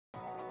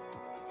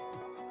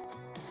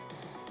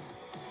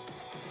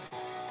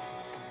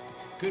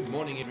Good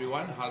morning,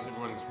 everyone. How's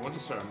everyone this morning?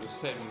 Sorry, I'm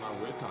just saving my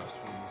workouts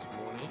from this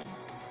morning.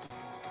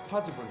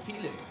 How's everyone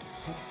feeling?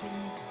 Happy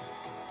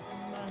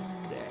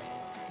Monday.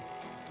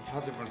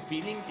 How's everyone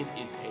feeling? It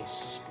is a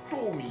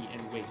stormy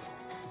and wet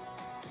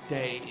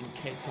day in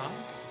Cape Town.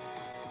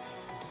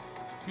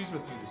 Who's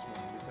with me this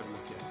morning? Let's have a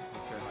look here.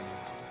 What's going on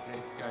here?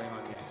 What's going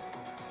on here?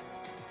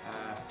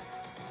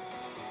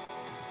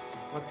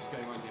 What's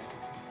going on here?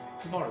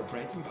 Tomorrow,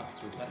 Brayton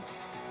Bucks with us,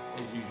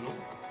 as usual.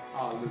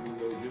 Our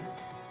little legend.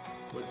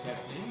 What's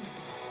happening?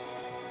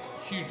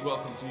 Huge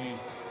welcome to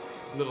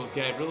little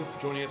Gabriel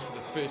joining us for the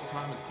first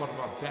time as part of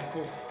our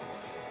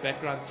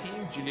background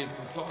team. Julian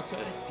from Plato,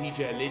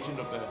 DJ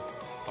legend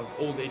of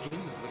all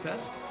legends, is with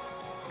us.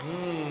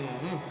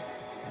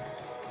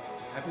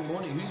 Happy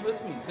morning. Who's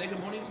with me? Say good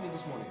morning to me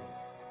this morning.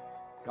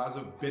 Guys,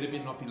 I better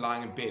not be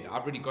lying in bed.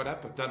 I've already got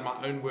up. I've done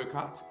my own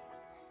workout.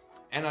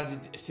 And I did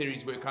a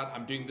series workout.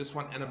 I'm doing this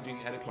one and I'm doing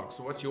 8 o'clock.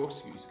 So what's your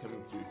excuse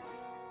coming through?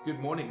 Good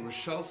morning,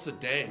 Rochelle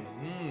Sedan.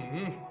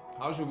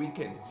 How's your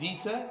weekend?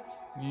 Zita,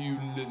 you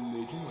little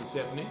legend. What's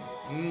happening?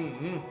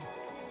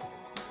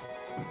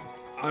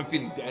 I'm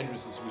feeling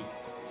dangerous this week.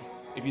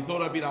 If you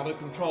thought I'd been out of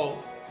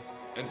control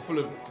and full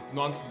of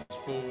nonsense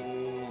for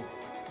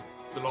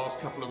the last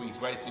couple of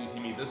weeks, wait till you see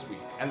me this week.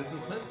 Alison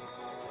Smith.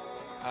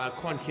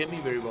 Can't hear me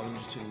very well. I'm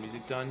just turning the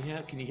music down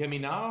here. Can you hear me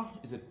now?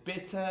 Is it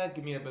better?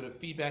 Give me a bit of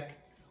feedback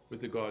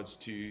with regards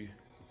to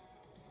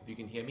if you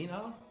can hear me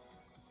now.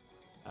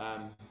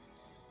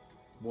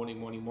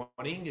 Morning.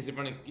 Is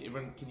everyone,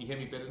 can you hear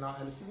me better now,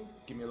 Alison?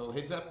 Give me a little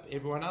heads up.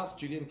 Everyone else,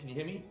 Julian, can you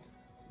hear me?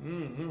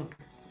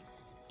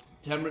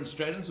 Tamron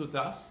Straden's with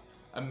us.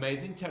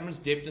 Amazing. Tamron's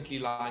definitely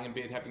lying in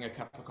bed having a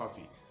cup of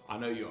coffee. I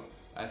know you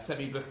are.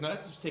 Sammy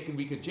Blichnotes, second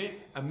week of Jeff.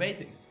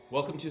 Amazing.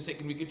 Welcome to your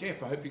second week of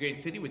Jeff. I hope you're going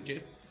steady with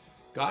Jeff.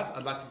 Guys,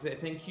 I'd like to say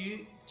thank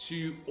you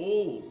to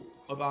all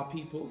of our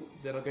people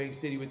that are going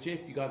steady with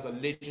Jeff. You guys are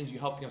legends.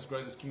 You're helping us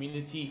grow this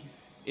community.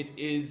 It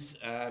is...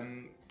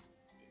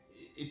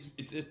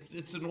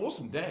 It's an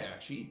awesome day,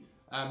 actually.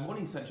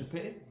 Morning,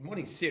 Sanchape.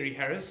 Morning, Siri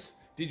Harris.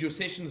 Did your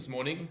session this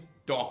morning.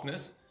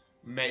 Darkness.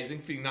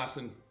 Amazing. Feeling nice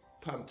and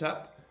pumped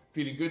up.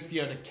 Feeling good.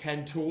 Fiona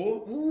Cantor.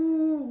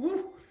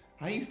 Ooh.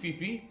 How are you,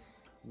 Fifi?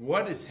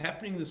 What is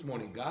happening this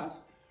morning, guys?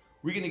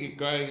 We're going to get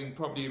going in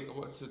probably,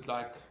 what's it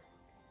like,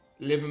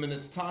 11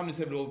 minutes time. Let's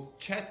have a little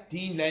chat.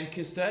 Dean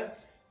Lancaster.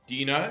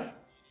 Dino,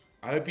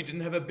 I hope you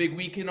didn't have a big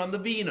weekend on the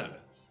Vino.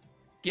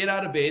 Get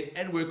out of bed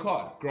and work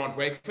hard. Grant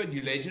Wakeford,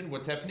 you legend.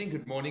 What's happening?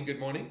 Good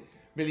morning.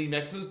 Melanie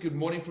Maximus, good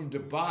morning from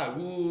Dubai.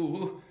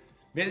 Woo.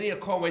 Melanie, I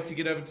can't wait to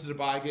get over to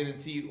Dubai again and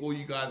see all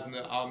you guys in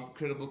the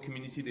incredible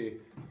community there.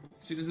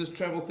 As soon as this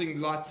travel thing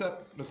lights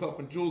up, myself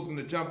and Jules are going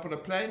to jump on a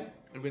plane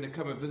and we're going to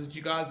come and visit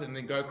you guys and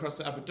then go across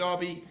to Abu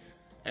Dhabi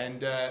and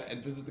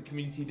visit the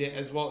community there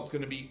as well. It's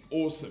going to be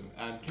awesome.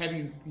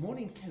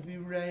 Morning,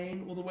 Kavi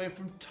Rain, all the way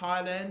from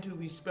Thailand, who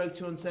we spoke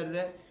to on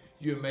Saturday.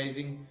 You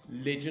amazing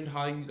legend.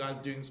 How are you guys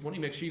doing this morning?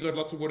 Make sure you got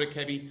lots of water,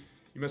 Cabby.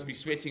 You must be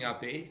sweating out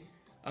there.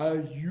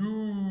 A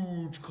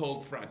huge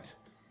cold front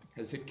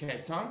has hit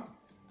Cape Town.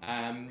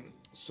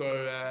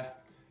 So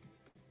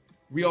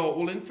we are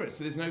all in for it.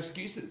 So there's no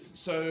excuses.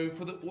 So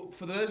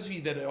for those of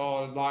you that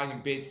are lying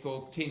in bed still,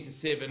 it's 10 to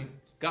 7.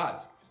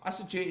 Guys, I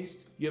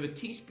suggest you have a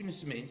teaspoon of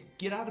cement,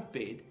 get out of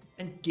bed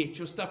and get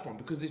your stuff on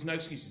because there's no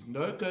excuses.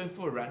 No going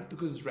for a run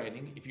because it's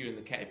raining if you're in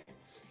the Cape.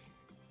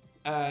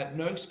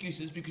 No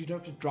excuses because you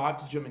don't have to drive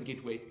to the gym and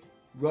get wet.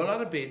 Roll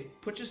out of bed,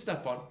 put your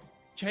stuff on,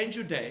 change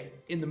your day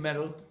in the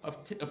matter of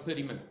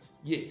 30 minutes.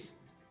 Yes.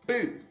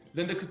 Boom.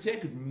 Linda Couture,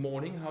 good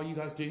morning. How are you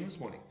guys doing this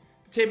morning?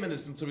 10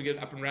 minutes until we get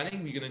up and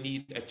running. We're going to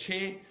need a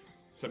chair,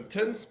 some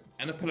tins,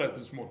 and a pillow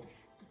this morning.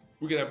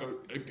 We're going to have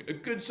a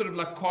good sort of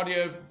like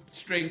cardio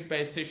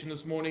strength-based session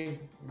this morning.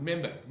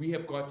 Remember, we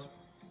have got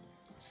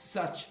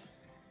such,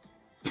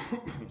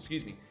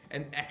 excuse me,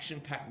 an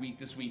action-packed week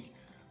this week.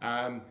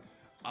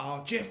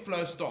 Our Jeff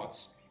Flow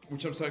starts,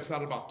 which I'm so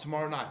excited about,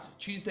 tomorrow night,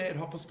 Tuesday at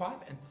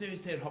 5:30 and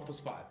Thursday at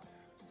 5:30.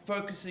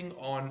 Focusing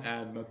on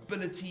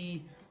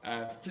mobility,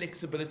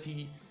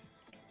 flexibility,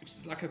 which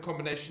is like a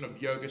combination of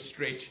yoga,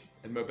 stretch,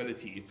 and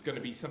mobility. It's going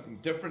to be something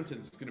different and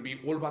it's going to be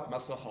all about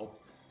muscle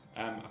health.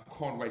 I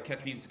can't wait.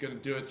 Kathleen's going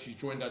to do it. She's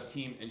joined our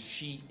team and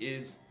she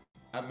is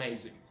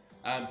amazing.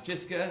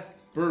 Jessica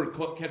Burr,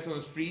 Captain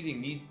is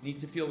freezing, need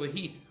to feel the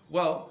heat.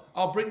 Well,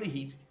 I'll bring the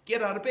heat.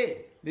 Get out of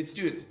bed. Let's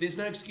do it. There's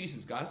no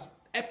excuses, guys.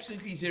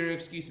 Absolutely zero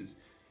excuses.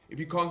 If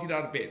you can't get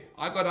out of bed.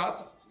 I got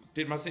out,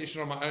 did my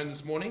session on my own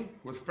this morning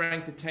with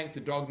Frank the Tank, the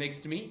dog next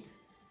to me.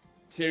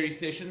 Series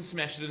session,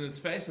 smashed it in its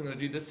face. I'm going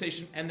to do this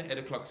session and the 8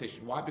 o'clock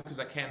session. Why? Because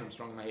I can. I'm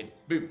strong in my head.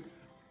 Boom.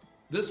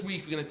 This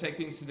week, we're going to take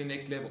things to the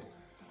next level.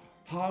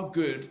 How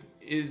good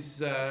is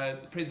the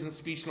President's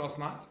speech last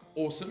night?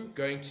 Awesome.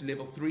 Going to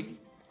level 3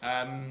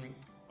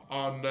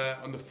 on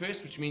the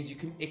first, which means you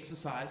can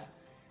exercise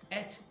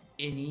at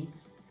any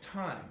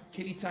time.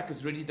 Kelly Tuck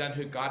has already done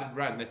her guided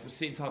run that was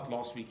sent out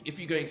last week. If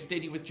you're going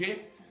steady with Jeff,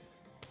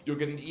 you'll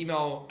get an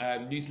email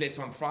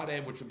newsletter on Friday,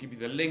 which will give you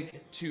the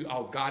link to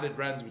our guided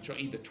runs, which are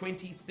either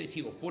 20,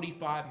 30, or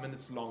 45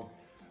 minutes long.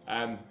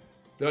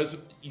 Those,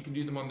 you can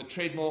do them on the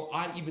treadmill.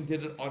 I even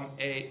did it on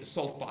a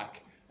assault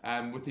bike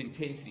with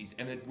intensities,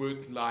 and it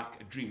worked like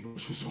a dream,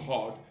 which was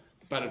hard,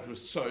 but it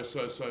was so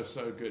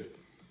good.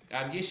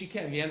 Yes, you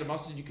can. Leander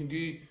Mustard, you can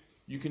do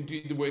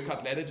the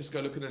workout later. Just go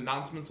look at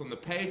announcements on the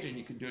page, and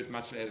you can do it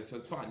much later, so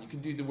it's fine. You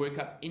can do the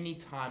workout any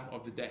time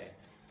of the day.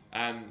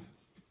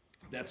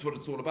 That's what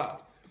it's all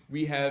about.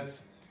 We have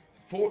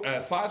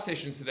 5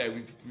 sessions today.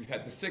 We've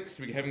had the 6,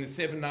 we're having the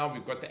 7 now,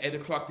 we've got the 8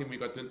 o'clock, then we've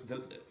got 4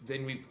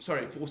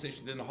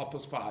 sessions, then the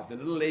Hoppers 5. The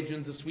Little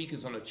Legends this week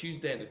is on a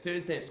Tuesday and a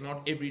Thursday. It's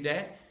not every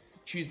day,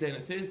 Tuesday and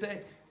a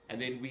Thursday.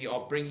 And then we are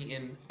bringing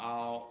in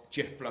our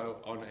Jeff Flow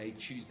on a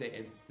Tuesday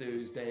and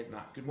Thursday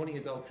night. Good morning,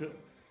 Adele Crew.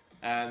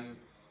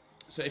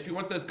 So if you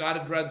want those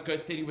guided runs, go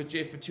steady with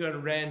Jeff for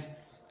 200 Rand.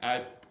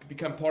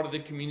 Become part of the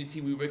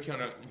community. We're working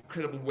on an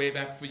incredible web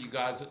app for you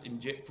guys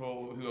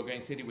who are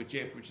going steady with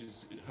Jeff, which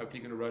is hopefully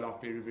going to roll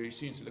out very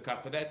soon. So look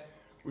out for that,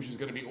 which is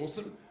going to be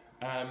awesome.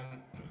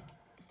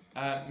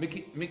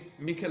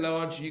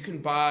 Michelage, you can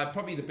buy,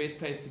 probably the best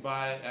place to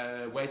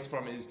buy weights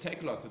from is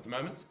Take-A-Lots at the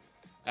moment.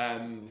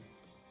 Yeah,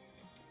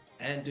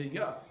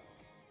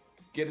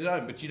 get it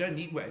on. But you don't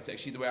need weights,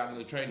 actually, the way I'm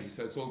going to train you,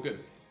 so it's all good.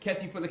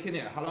 Kathy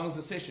Fuller-Kinnear, how long is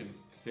the session?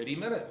 30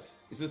 minutes.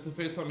 Is this the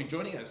first time you're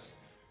joining us?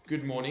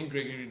 Good morning,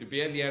 Gregory De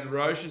Beer. Leanne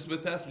Roche is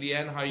with us.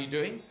 Leanne, how are you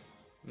doing?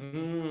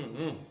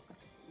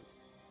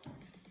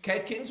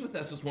 Kate King's with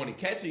us this morning.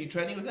 Kate, are you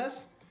training with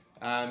us?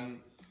 I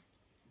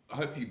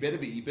hope you better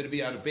be. You better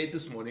be out of bed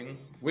this morning.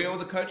 Where are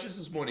the coaches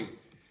this morning?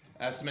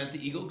 Samantha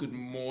Eagle, good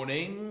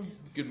morning.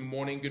 Good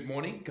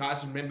morning.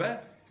 Guys,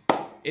 remember,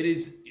 it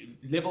is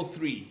level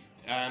 3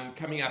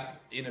 coming up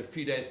in a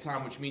few days'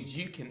 time, which means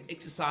you can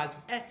exercise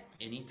at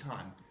any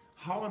time.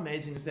 How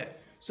amazing is that?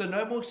 So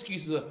no more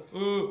excuses of,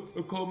 oh,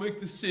 I can't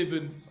make the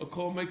 7, I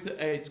can't make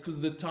the 8 because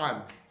of the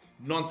time.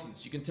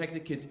 Nonsense. You can take the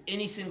kids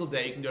any single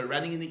day. You can go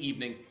running in the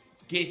evening,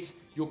 get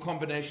your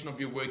combination of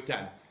your work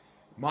done.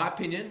 My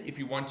opinion, if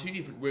you want to,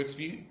 if it works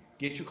for you,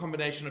 get your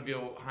combination of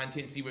your high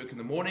intensity work in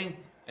the morning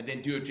and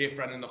then do a Jeff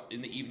run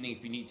in the evening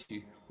if you need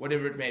to,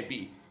 whatever it may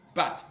be.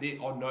 But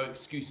there are no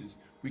excuses.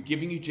 We're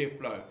giving you Jeff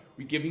Flow.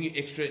 We're giving you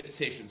extra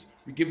sessions.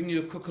 We're giving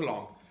you a cook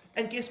along.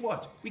 And guess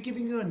what? We're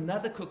giving you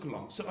another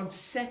cook-along. So on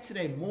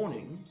Saturday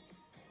morning,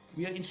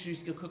 we are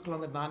introducing a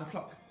cook-along at 9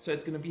 o'clock. So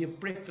it's going to be a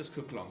breakfast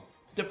cook-along.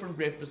 Different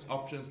breakfast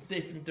options,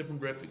 different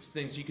breakfast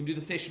things. So you can do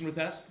the session with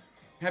us,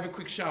 have a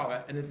quick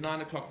shower, and at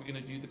 9 o'clock, we're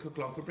going to do the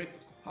cook-along for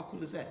breakfast. How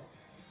cool is that?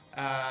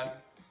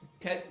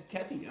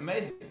 Kathy,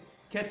 amazing.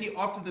 Kathy,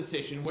 after the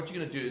session, what you're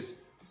going to do is,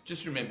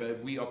 just remember,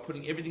 we are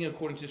putting everything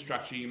according to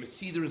structure. You must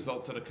see the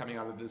results that are coming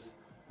out of this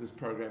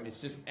program. It's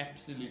just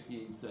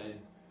absolutely insane.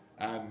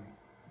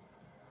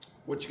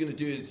 What you're going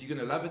to do is you're going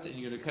to love it, and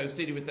you're going to go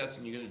steady with us,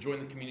 and you're going to join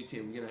the community,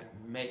 and we're going to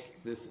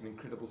make this an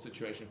incredible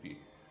situation for you.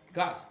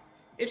 Guys,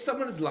 if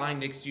someone is lying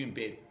next to you in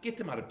bed, get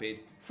them out of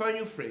bed. Phone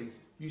your friends.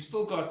 You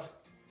still got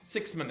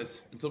 6 minutes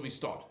until we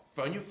start.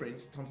 Phone your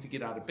friends. Time to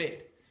get out of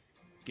bed.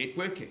 Get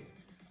working.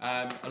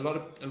 A lot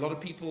of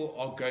people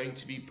are going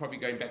to be probably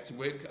going back to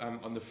work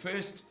on the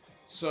 1st.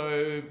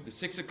 So the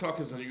 6 o'clock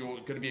is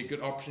going to be a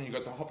good option. You've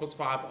got the Hoppers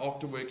 5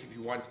 after work if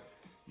you want.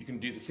 You can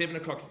do the 7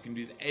 o'clock. You can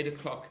do the 8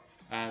 o'clock.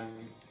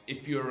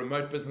 If you're a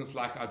remote business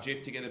like our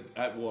Jeff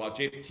our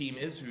Jeff team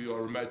is, who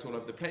are remote all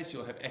over the place,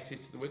 you'll have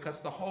access to the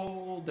workouts the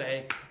whole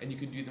day, and you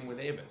can do them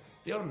whenever.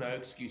 There are no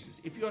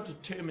excuses. If you are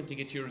determined to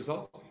get your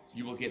results,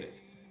 you will get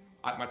it.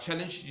 My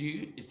challenge to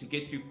you is to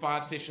get through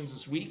 5 sessions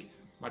this week.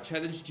 My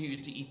challenge to you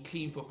is to eat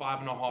clean for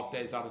 5.5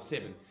 days out of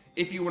 7.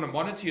 If you want to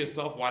monitor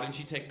yourself, why don't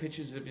you take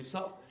pictures of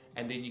yourself,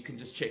 and then you can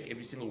just check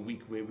every single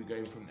week where we're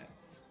going from there.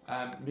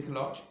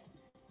 Michelage,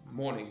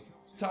 morning.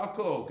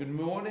 Taco, good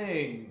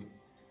morning.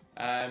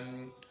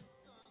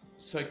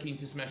 So keen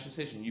to smash the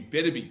session. You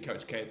better be,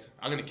 Coach Kate.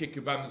 I'm going to kick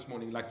your bum this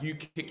morning like you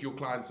kick your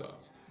clients'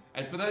 ass.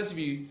 And for those of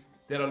you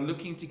that are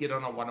looking to get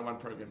on our one-on-one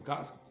program,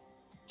 guys,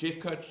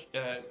 Coach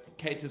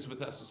Kate is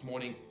with us this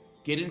morning.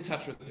 Get in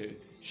touch with her.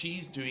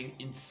 She's doing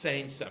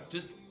insane stuff.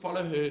 Just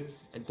follow her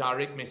and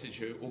direct message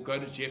her, or go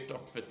to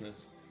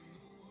Jeff.fitness.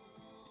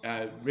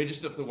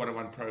 Register for the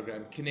one-on-one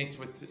program. Connect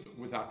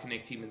with our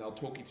Connect team, and they'll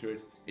talk you through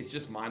it. It's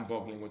just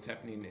mind-boggling what's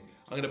happening there.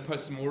 I'm going to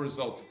post some more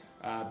results.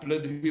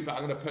 Belinda Hooper,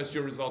 I'm going to post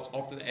your results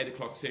after the 8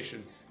 o'clock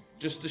session,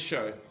 just to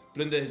show.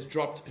 Belinda has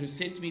dropped her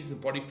centimeters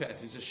of body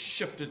fat, has just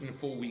shifted in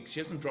 4 weeks. She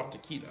hasn't dropped a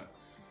kilo,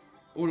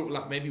 or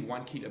like maybe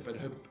 1 kilo, but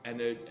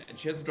and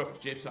she hasn't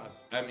dropped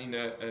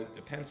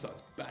a pant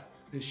size, but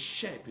her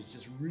shape is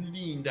just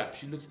leaned up.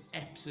 She looks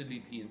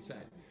absolutely insane.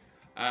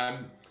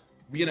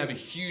 We're going to have a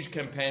huge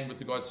campaign with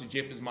regards to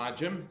Jeff is my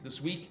gym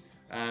this week,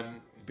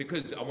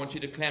 because I want you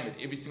to claim it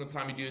every single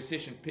time you do a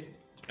session.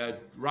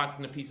 Write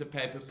on a piece of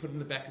paper, put it in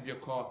the back of your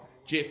car,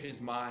 Jeff is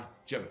my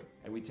gym,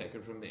 and we take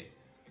it from there.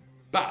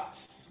 But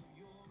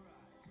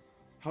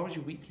how was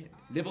your weekend?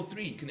 Level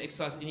 3, you can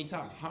exercise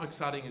anytime. How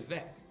exciting is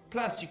that?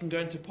 Plus, you can go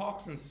into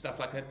parks and stuff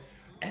like that.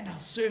 And our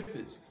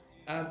surfers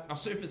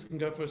can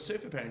go for a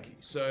surf apparently.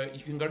 So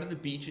you can go to the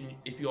beach and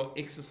if you're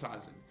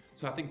exercising.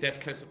 So I think that's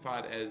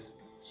classified as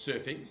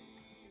surfing.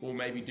 or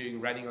maybe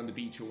doing running on the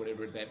beach or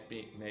whatever that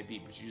may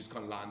be, but you just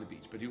can't lie on the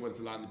beach. But who wants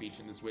to lie on the beach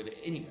in this weather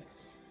anyway?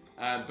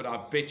 But I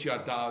bet you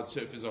our dialed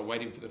surfers are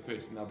waiting for the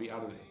first and they'll be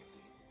out of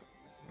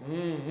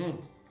there.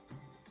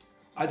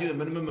 I do a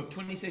minimum of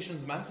 20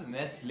 sessions a month, and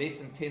that's less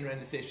than 10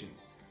 Rand a session.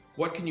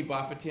 What can you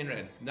buy for 10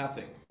 Rand?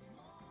 Nothing.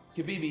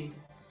 Kabibi,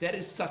 that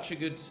is such a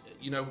good,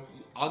 I'm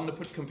going to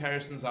put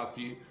comparisons out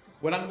for you.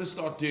 What I'm going to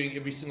start doing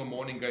every single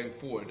morning going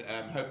forward,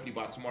 hopefully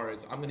by tomorrow,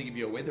 is I'm going to give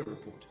you a weather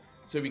report.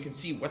 So we can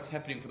see what's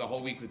happening for the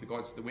whole week with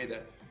regards to the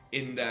weather.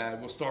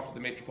 We'll start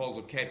with the metropoles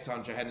of Cape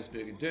Town,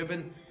 Johannesburg, and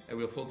Durban, and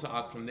we'll filter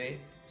out from there.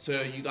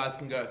 So you guys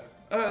can go,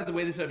 oh, the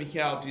weather's over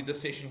here, I'll do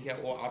this session here,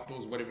 or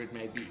outdoors, whatever it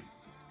may be.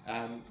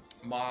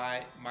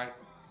 My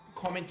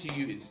comment to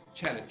you is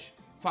challenge.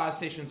 5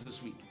 sessions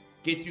this week.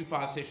 Get through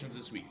 5 sessions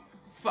this week.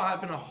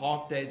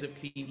 5.5 days of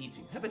clean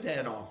eating. Have a day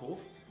and a half off.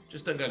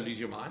 Just don't go lose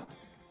your mind.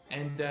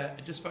 And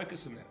just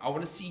focus on that. I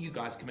want to see you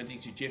guys committing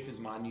to Jeff is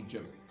my new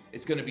gym.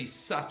 It's going to be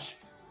such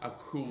a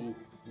cool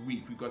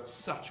week. We've got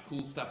such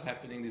cool stuff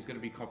happening. There's going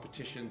to be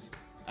competitions.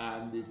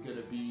 There's going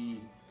to be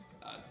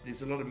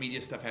there's a lot of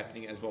media stuff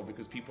happening as well,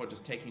 because people are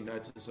just taking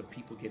notice of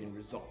people getting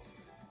results.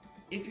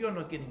 If you're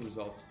not getting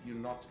results, we're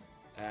not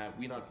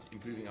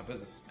improving our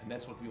business, and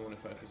that's what we want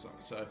to focus on.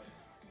 So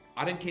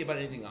I don't care about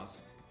anything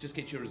else. Just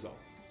get your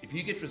results. If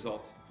you get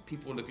results,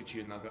 people will look at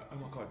you and they'll go, oh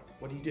my God,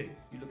 what are you doing?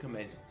 You look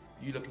amazing.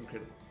 You look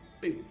incredible.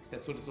 Boom.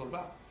 That's what it's all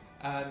about.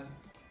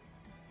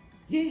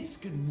 Yes,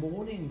 good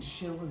morning,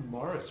 Sharon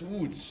Morris.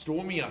 Ooh, it's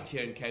stormy out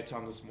here in Cape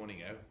Town this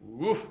morning, eh?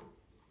 Woof.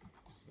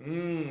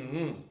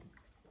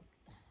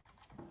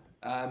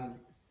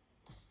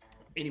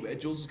 Anyway,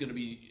 Jules is going to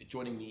be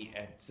joining me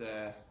at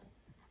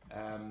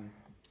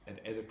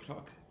 8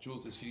 o'clock.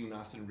 Jules is feeling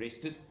nice and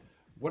rested.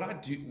 What I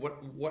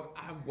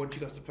want you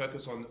guys to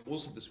focus on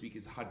also this week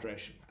is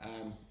hydration.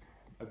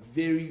 A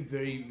very,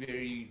 very,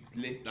 very,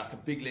 like a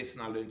big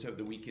lesson I learned over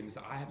the weekend is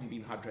that I haven't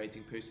been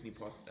hydrating personally,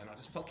 and I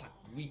just felt like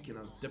weak, and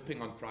I was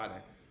dipping on Friday.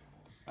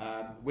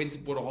 Went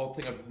and bought a whole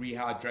thing of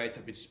Rehydrate.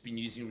 I've just been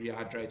using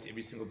Rehydrate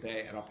every single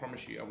day, and I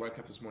promise you, I woke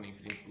up this morning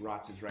feeling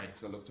right as rain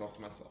because I looked after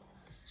myself.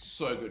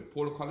 So good.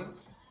 Paula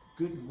Collins,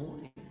 good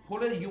morning.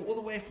 Paula, you're all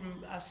the way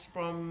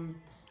from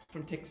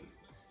Texas.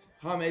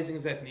 How amazing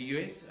is that in the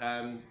US?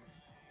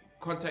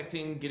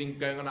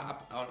 Going on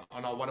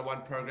our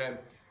one-on-one program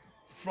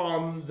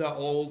from the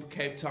old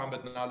Cape Town,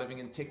 but now living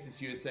in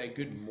Texas, USA.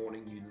 Good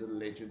morning, you little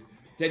legend.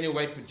 Daniel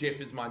Wait for Jeff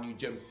is my new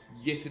gym.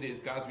 Yes, it is,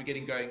 guys. We're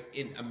getting going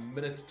in a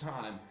minute's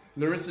time.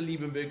 Larissa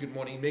Liebenberg, good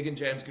morning. Megan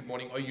James, good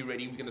morning. Are you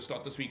ready? We're going to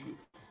start this week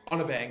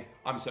on a bang.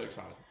 I'm so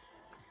excited.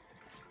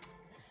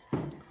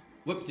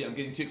 Whoopsie, I'm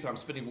getting too excited. I'm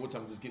spitting water.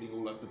 I'm just getting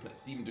all over the place.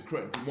 Stephen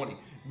DeCrone, good morning.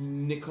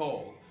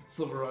 Nicole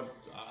Silverado,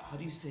 how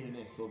do you say your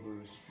name?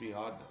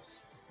 Silveriadas.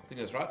 I think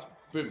that's right.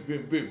 Boom,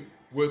 boom, boom.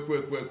 Work,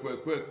 work, work,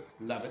 work, work.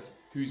 Love it.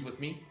 Who's with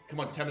me? Come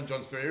on, Tamara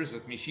Johns Ferreira's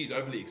with me. She's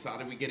overly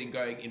excited. We're getting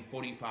going in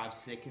 45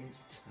 seconds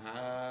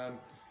time.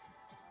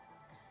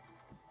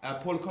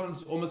 Paula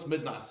Collins, almost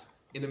midnight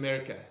in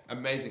America.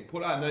 Amazing.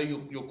 Paula, I know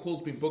your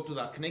call's been booked with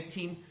our Connect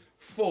team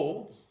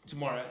for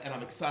tomorrow, and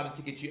I'm excited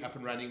to get you up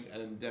and running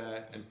and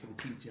for the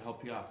team to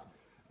help you out.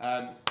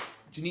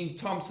 Janine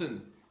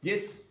Thompson,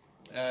 yes.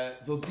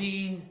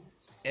 Zaldine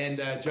and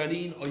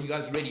Jolene, are you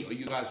guys ready? Are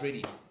you guys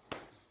ready?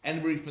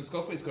 Anne-Marie from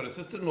Scotland has got a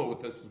sister-in-law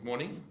with us this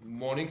morning.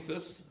 Morning,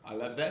 sis. I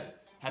love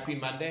that. Happy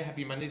Monday.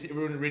 Happy Mondays.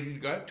 Everyone ready to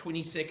go?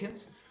 20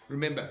 seconds.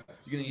 Remember,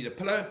 you're going to need a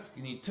pillow,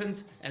 you need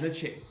tins, and a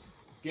chair.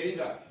 Get it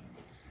up.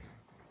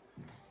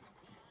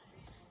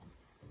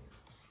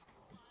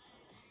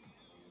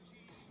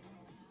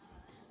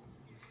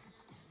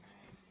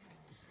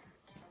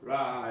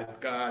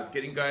 Right, guys,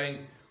 getting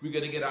going. We're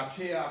going to get our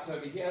chair out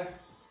over here.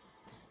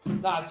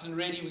 Nice and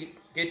ready.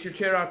 Get your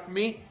chair out for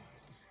me.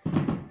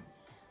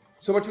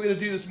 So what we're going to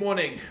do this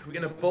morning, we're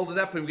going to build it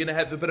up and we're going to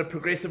have a bit of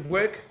progressive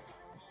work.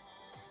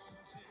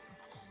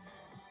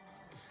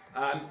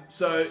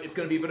 So it's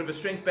going to be a bit of a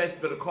strength base, a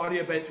bit of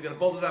cardio base. We're going to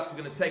build it up. We're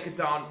going to take it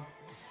down.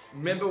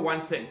 Remember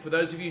one thing, for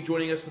those of you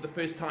joining us for the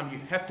first time, you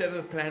have to have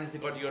a plan with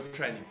regard to your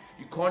training.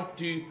 You can't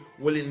do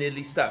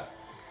willy-nilly stuff.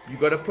 You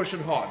got to push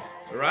it hard.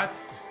 All right?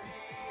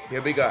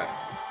 Here we go.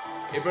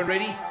 Everyone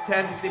ready?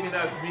 Tan, just let me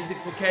know if the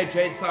music's okay.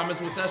 Jade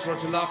Simon's with us.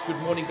 Roger Love, good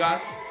morning,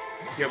 guys.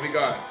 Here we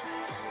go.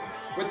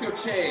 With your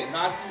chair,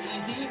 nice and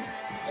easy.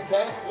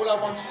 Okay? All I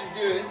want you to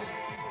do is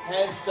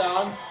hands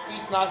down,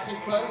 feet nice and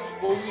close.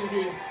 All you're going to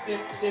do is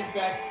step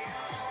back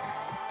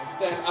and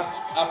stand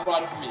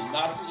upright for me.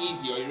 Nice and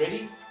easy. Are you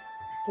ready?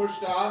 Push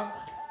down.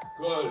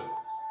 Good.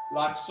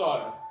 Like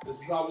so.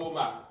 This is our warm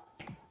up.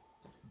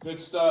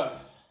 Good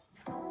stuff.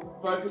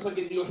 Focus on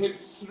getting your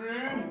hips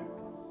through.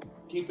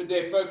 Keep it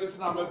there. Focus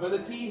on our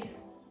mobility.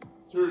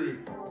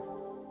 Through.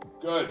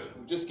 Good.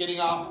 We're just getting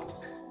our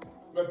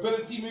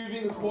mobility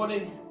moving this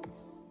morning.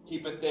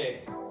 Keep it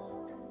there.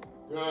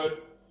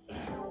 Good.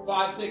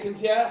 5 seconds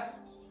here.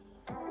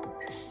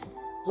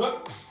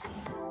 4.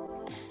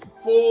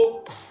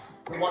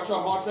 And watch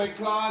our heart rate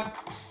climb.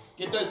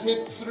 Get those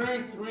hips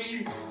through.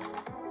 3,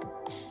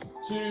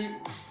 2,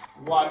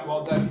 1.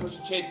 Well done. Push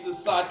the chair to the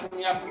side,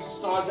 coming up into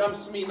star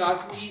jumps for me,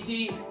 nice and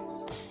easy.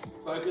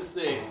 Focus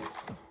there.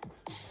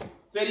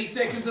 30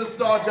 seconds of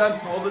star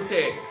jumps, hold it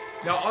there.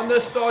 Now on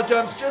those star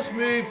jumps, just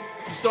move.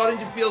 You're starting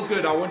to feel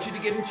good. I want you to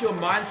get into your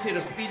mindset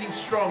of feeling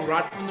strong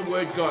right from the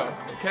word go,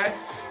 okay?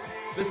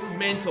 This is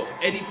mental,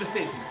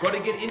 80%. You've got to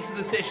get into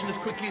the session as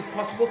quickly as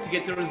possible to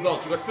get the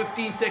result. You've got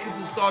 15 seconds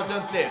of star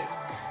jumps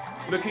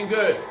left. Looking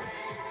good.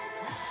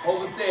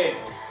 Hold it there.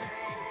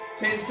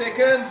 10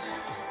 seconds.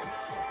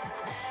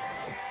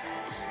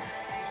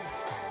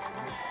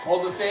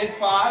 Hold it there.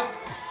 5,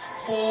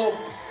 4,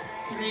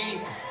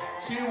 3,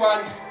 2,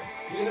 1.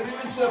 We're going to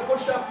move into a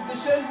push-up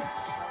position.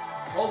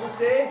 Hold it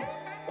there.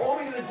 All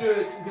we're going to do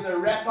is we're going to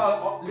wrap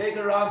our leg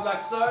around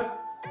like so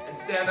and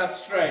stand up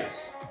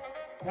straight.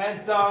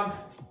 Hands down,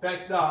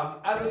 back down.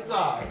 Other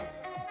side.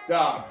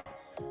 Down.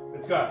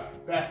 Let's go.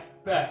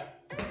 Back, back.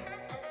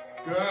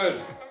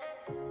 Good.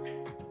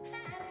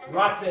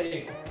 Right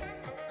leg.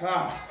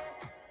 Ah.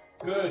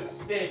 Good.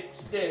 Step,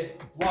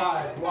 step.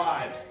 Wide,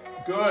 wide.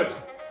 Good.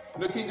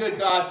 Looking good,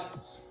 guys.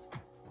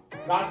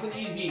 Nice and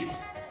easy.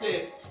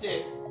 Step,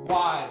 step.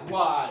 Wide,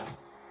 wide.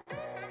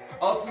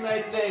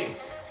 Alternate legs.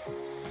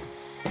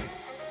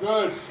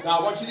 Good. Now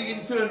I want you to get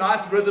into a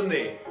nice rhythm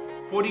there.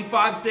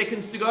 45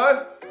 seconds to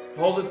go.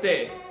 Hold it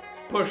there.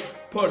 Push,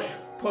 push,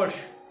 push.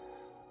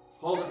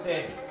 Hold it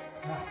there.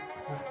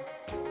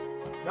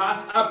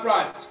 Nice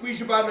upright. Squeeze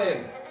your bum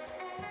in.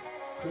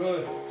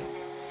 Good.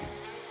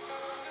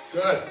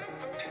 Good.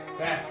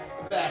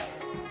 Back, back.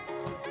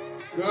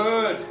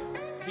 Good.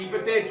 Keep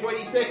it there.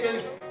 20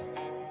 seconds.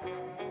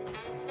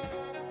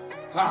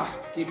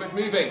 Keep it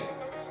moving.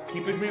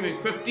 Keep it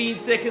moving. 15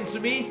 seconds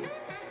for me.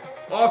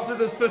 After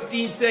this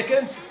 15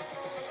 seconds,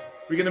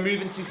 we're going to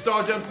move into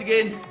star jumps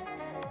again.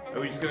 And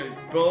we're just going to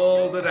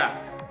build it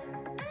up.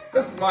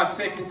 This is my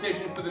second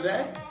session for the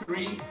day.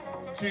 3,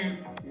 2,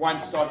 1.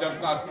 Star jumps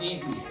nice and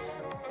easy.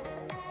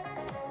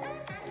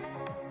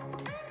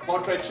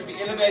 Heart rate should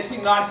be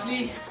elevating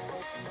nicely.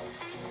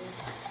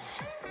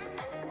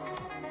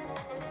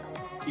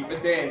 Keep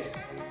it there.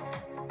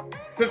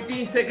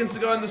 15 seconds to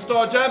go on the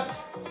star jumps.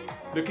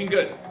 Looking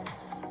good.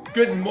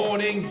 Good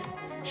morning.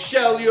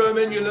 Shell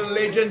Yeoman, your little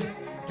legend.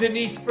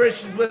 Denise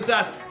Frisch is with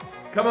us.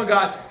 Come on,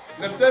 guys.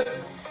 Lift it.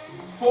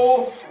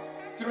 4,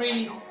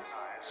 3,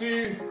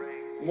 2,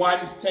 1.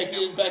 Take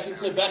it back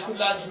into a backward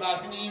lunge.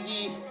 Nice and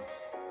easy.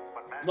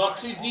 Not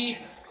too deep.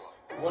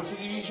 I want you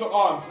to use your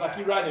arms like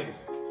you're running.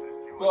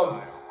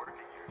 Boom.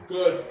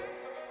 Good.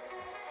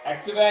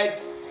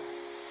 Activate.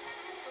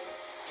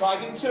 Try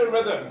and get into a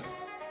rhythm.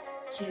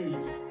 2,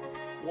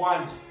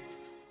 1,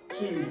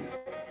 2,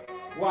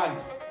 1,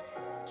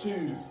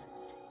 2,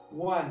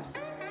 1,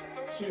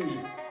 2,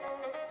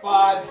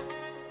 5,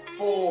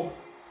 4,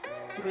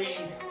 3,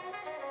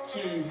 2,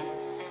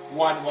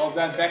 1. Well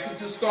done. Back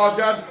into star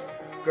jumps.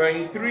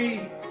 Going in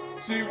 3,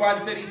 2,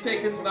 1. 30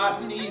 seconds.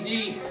 Nice and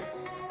easy.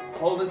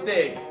 Hold it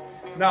there.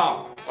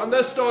 Now, on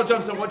those star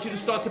jumps, I want you to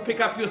start to pick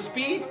up your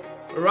speed.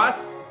 Alright?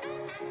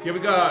 Here we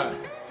go.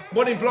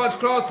 Morning, Blanche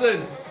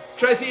Clausen.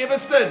 Tracy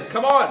Everston.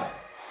 Come on.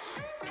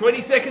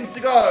 20 seconds to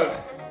go.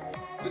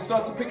 Just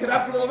start to pick it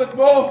up a little bit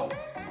more.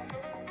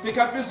 Pick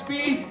up your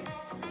speed.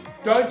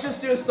 Don't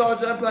just do a star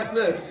jump like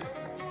this.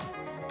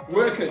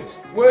 Work it.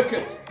 Work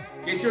it.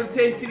 Get your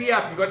intensity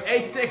up. You've got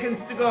 8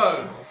 seconds to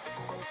go.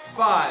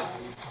 5,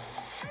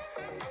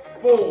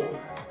 4,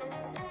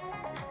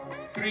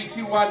 3,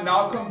 2, 1.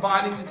 Now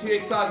combining the 2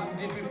 exercises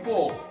we did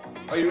before.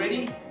 Are you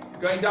ready?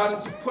 Going down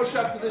into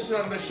push-up position.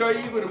 I'm going to show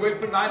you. We're going to work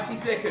for 90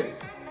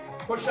 seconds.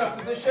 Push-up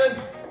position.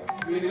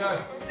 We're going to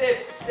go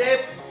step,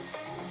 step.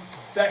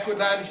 Backward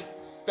lunge.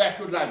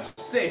 Backward lunge.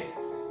 Set.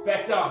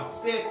 Back down.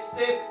 Step,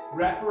 step.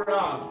 Wrap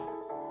around.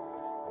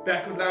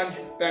 Backward lunge.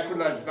 Backward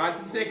lunge.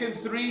 90 seconds.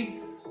 3,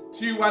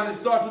 2, 1. Let's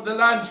start with the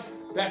lunge.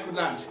 Backward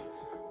lunge.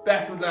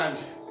 Backward lunge.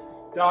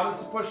 Down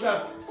into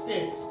push-up.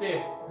 Step,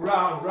 step.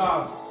 Round,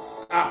 round.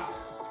 Up.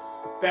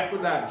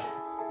 Backward lunge.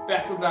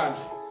 Backward lunge.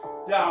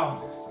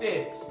 Down.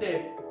 Step,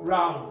 step.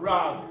 Round,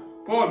 round.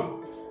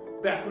 Boom.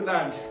 Backward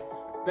lunge.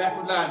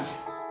 Backward lunge.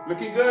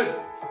 Looking good.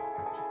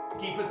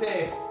 Keep it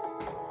there.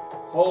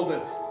 Hold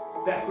it.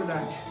 Backward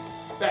lunge.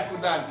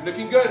 Backward lunge.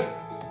 Looking good.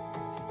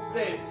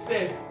 Step,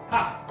 step.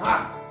 Ha,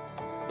 ha.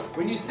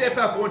 When you step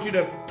up, I want you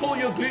to pull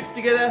your glutes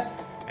together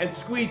and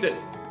squeeze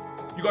it.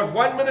 You got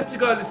 1 minute to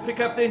go. Let's pick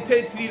up the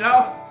intensity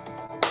now.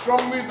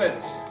 Strong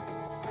movements.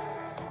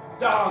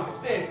 Down,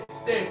 step,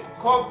 step.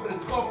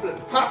 Confidence,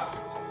 confidence. Ha.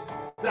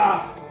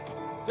 Da,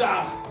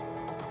 da.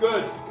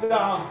 Good.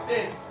 Down,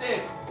 step,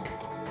 step.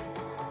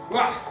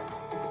 Wah.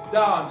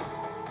 Down,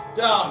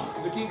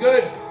 down. Looking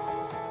good.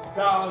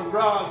 Down,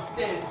 round,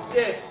 step,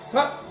 step.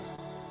 Hup.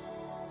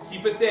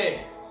 Keep it there.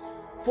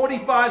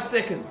 45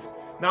 seconds.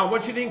 Now I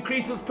want you to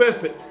increase with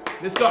purpose.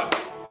 Let's go.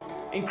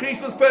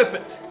 Increase with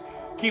purpose.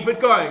 Keep it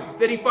going.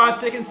 35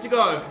 seconds to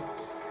go.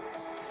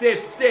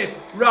 Step, step.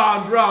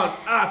 Round, round.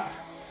 Up.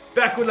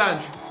 Backward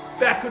lunge.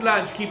 Backward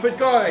lunge. Keep it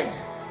going.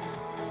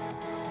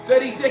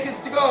 30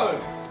 seconds to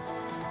go.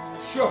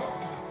 Sure.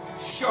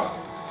 Sure.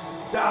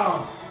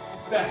 Down.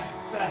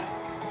 Back. Back.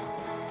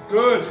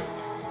 Good.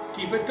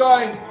 Keep it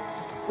going.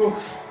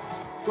 Push,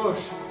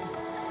 push,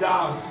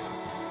 down.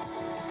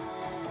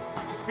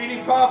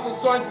 Feeling powerful,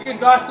 starting to get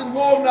nice and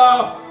warm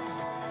now.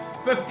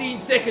 15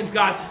 seconds,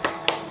 guys.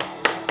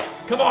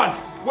 Come on,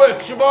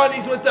 work.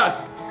 Shivani's with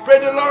us.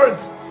 Brenda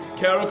Lawrence,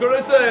 Carol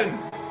Carrison.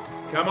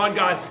 Come on,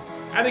 guys.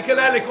 Annika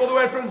Lalick, all the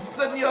way from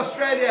Sydney,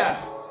 Australia.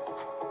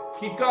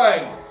 Keep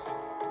going.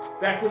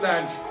 Backward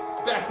lunge,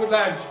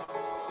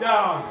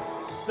 down,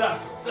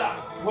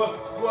 up,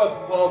 work,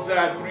 work. Well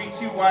done. 3,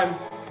 2, 1.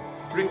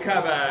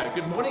 Recover.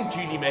 Good morning,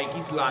 Judy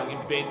Mankey's lying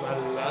in bed, my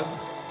love.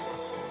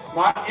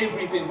 My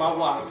everything, my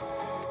wife.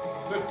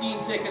 15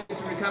 seconds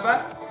to recover.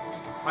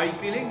 How are you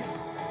feeling?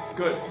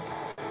 Good.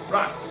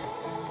 Right.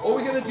 All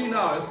we're going to do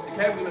now is,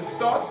 okay, we're going to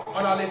start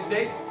on our left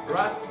leg,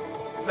 right?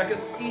 It's like a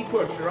ski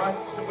push, right?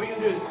 So what you're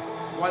going to do is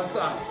one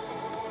side,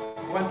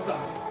 one side,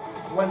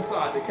 one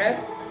side, okay?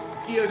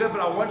 Ski yoga, but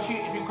I want you,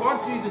 if you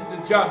can't do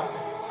the jump,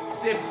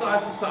 step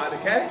side to side,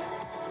 okay?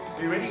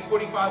 Are you ready?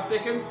 45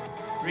 seconds.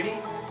 Ready?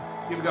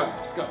 Here we go.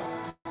 Let's go.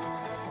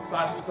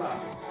 Side to side.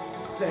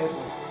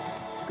 Stable.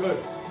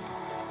 Good.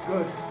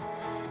 Good.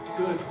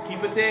 Good.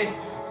 Keep it there.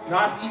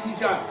 Nice, easy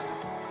jumps.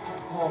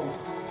 Hold.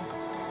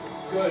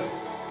 Good.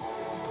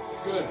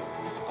 Good.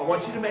 I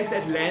want you to make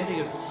that landing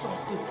as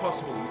soft as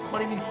possible. You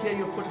can't even hear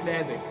your foot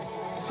landing.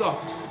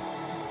 Soft.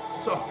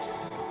 Soft.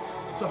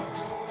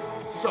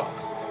 Soft.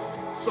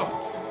 Soft.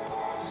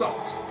 Soft.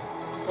 Soft.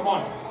 Come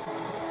on.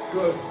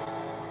 Good.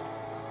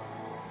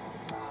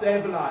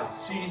 Stabilize.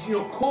 So you're using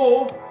your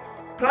core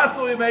plus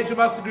all your major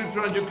muscle groups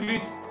around your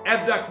glutes,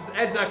 abductors,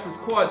 adductors,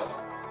 quads,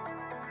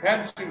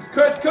 hamstrings.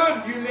 Good,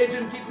 good. You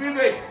legend. Keep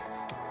moving.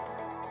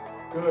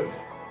 Good.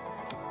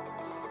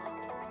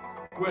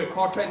 Work.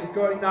 Heart rate is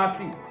going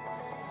nicely.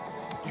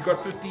 You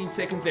got 15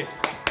 seconds left.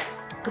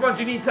 Come on,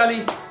 Janine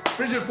Tully,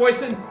 Bridget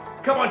Boyson.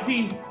 Come on,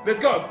 team. Let's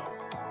go.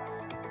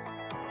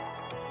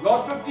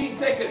 Last 15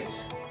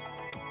 seconds.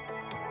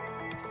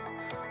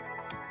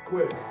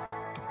 Work.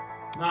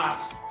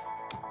 Nice.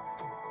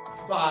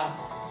 5,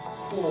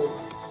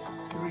 4,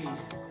 3,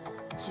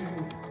 2,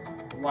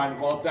 1.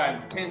 Well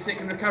done.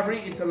 10-second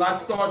recovery into light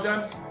star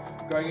jumps.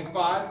 Going in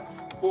 5,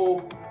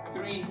 4,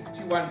 3,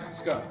 2, 1.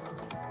 Let's go.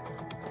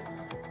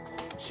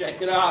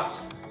 Shake it out.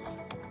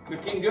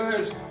 Looking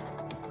good.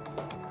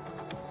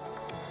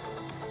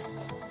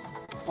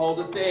 Hold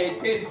it there.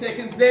 10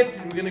 seconds left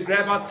and we're going to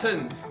grab our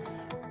tins.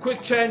 Quick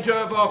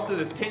changeover after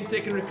this.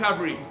 10-second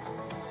recovery.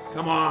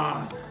 Come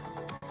on.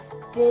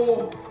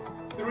 4,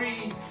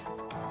 3,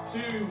 2,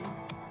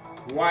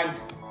 1.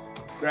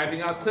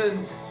 Grabbing our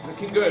tins.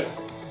 Looking good.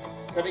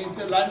 Coming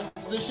into lunge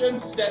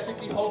position.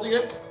 Statically holding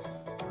it.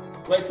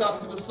 Weights out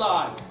to the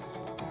side.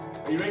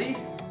 Are you ready?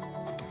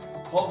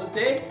 Hold it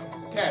there.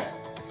 Okay.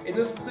 In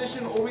this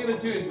position, all we're going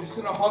to do is we're just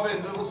going to hover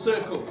in little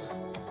circles.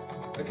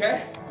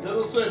 Okay?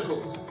 Little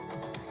circles.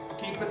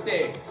 Keep it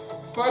there.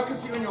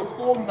 Focusing on your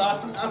form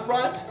nice and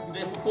upright.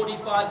 There for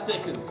 45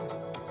 seconds.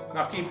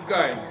 Now keep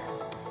going.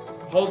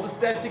 Hold the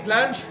static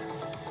lunge.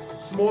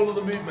 Small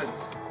little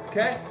movements.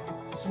 Okay?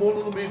 Small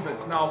little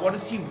movements. Now I want to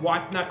see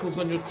white knuckles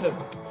on your tins.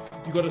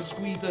 You got to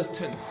squeeze those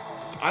tins.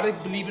 I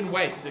don't believe in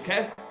weights.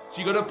 Okay? So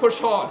you got to push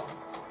hard.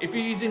 If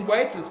you're using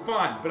weights, it's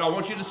fine. But I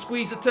want you to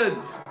squeeze the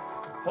tins.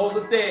 Hold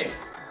it there.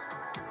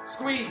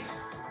 Squeeze.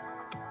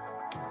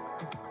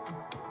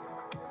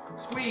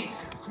 Squeeze.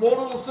 Small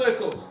little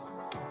circles.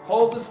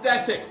 Hold the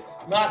static.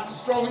 Nice and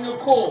strong in your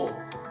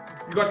core.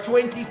 You got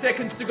 20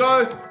 seconds to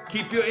go.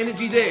 Keep your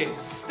energy there.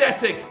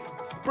 Static.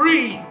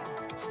 Breathe.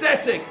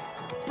 Static.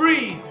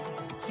 Breathe.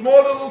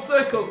 Small little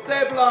circles.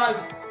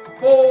 Stabilize.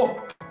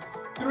 4,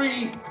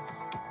 3,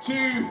 2,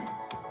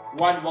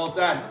 1. Well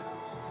done.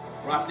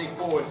 Right leg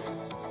forward.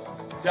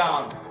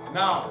 Down.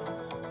 Now,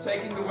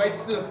 taking the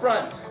weights to the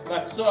front,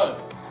 like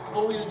so.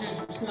 All we're going to do is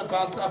we're just going to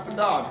bounce up and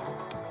down.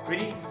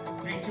 Ready?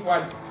 3, 2,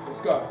 1. Let's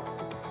go.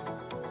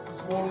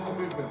 Small little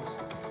movements.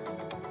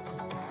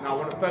 Now I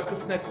want to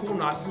focus on that core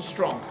nice and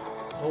strong.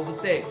 Hold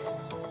it there.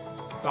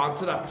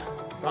 Bounce it up.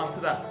 Bounce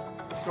it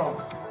up.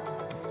 Strong.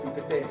 Keep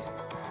it there.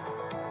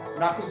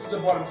 Knuckles to the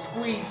bottom.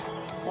 Squeeze.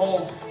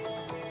 Hold.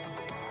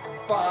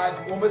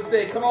 5. Almost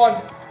there. Come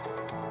on.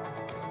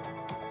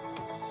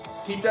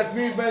 Keep that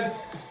movement.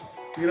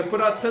 We're going to put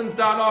our tins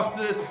down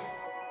after this.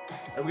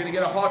 And we're going to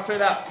get a heart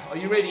rate up. Are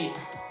you ready?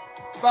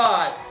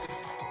 5,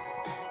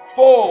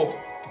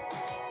 4,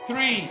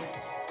 3,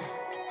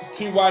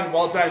 2, 1.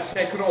 Well done.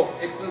 Shake it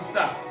off. Excellent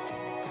stuff.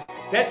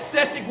 That's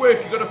static work.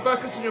 You've got to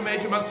focus on your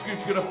major muscle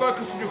groups. You've got to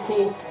focus on your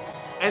core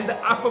and the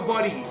upper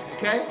body.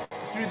 Okay?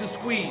 Through the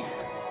squeeze.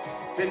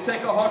 Let's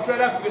take our heart rate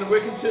up. We're going to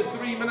work into a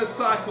 3-minute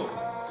cycle.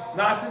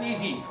 Nice and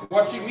easy.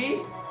 Watching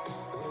me.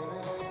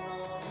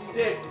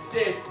 Step,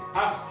 step,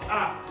 up,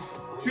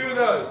 up. 2 of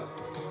those.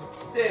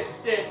 Step,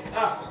 step,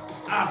 up.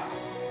 Up.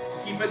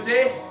 Keep it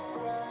there.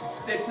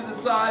 Step to the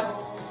side.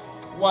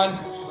 1,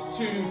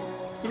 2,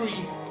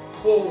 3,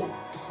 4,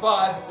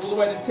 5, all the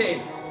way to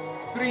 10.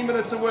 3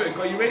 minutes of work.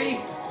 Are you ready?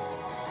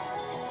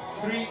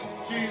 3,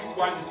 2,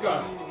 1, let's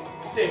go.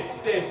 Step,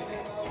 step.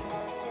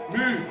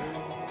 Move.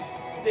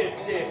 Step,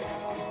 step.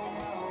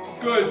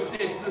 Good, step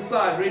to the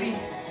side, ready?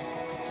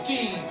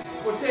 Skis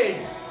for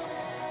 10.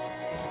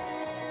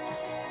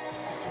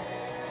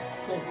 6,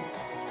 7,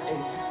 8,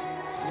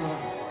 9,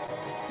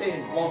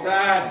 10. Well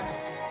done.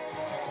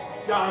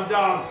 Down,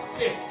 down,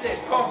 step, step,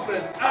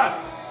 confidence, up.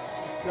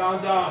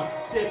 Down, down,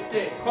 step,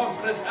 step,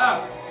 confidence,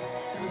 up.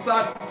 To the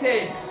side for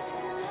 10.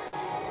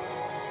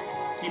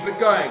 Keep it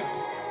going.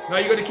 Now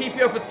you're going to keep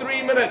here for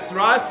 3 minutes,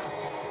 right?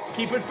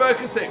 Keep it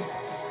focusing.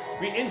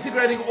 We're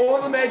integrating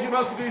all the major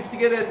muscle groups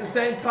together at the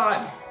same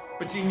time,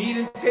 but you need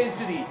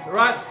intensity,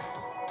 right?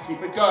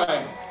 Keep it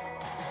going.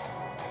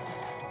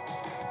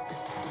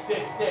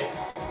 Step, step.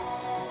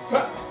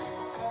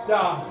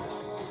 Down.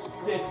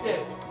 Step, step.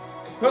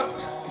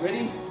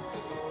 Ready?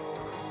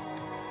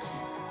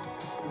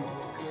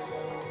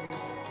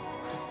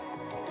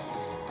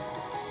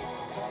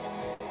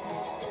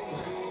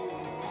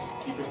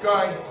 Keep it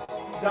going.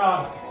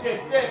 Down. Step,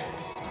 step.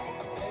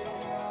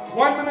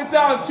 1 minute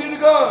down. 2 to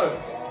go.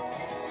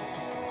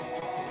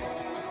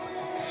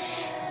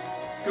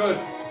 Good.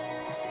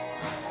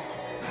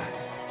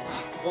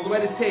 All the way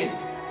to 10.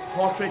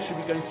 Heart rate should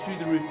be going through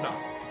the roof now.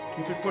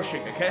 Keep it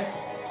pushing, okay?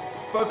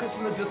 Focus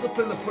on the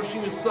discipline of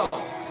pushing yourself.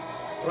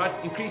 Right?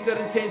 Increase that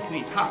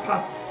intensity. Ha,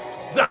 ha,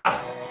 za.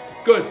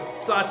 Good.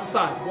 Side to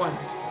side. 1,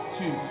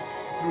 2,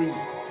 3,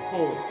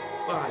 4,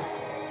 5,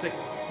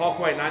 6.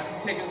 Halfway. 90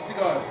 seconds to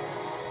go.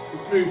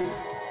 Let's move.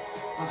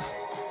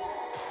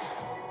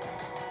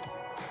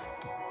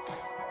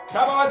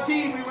 Come on,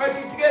 team. We're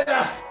working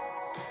together.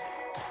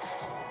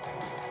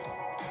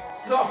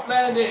 Soft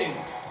landing.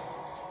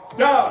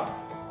 Down.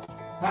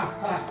 Ha,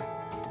 ha.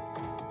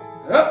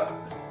 Up.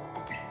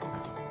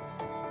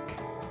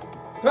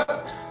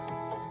 Up.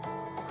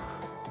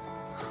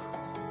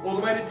 All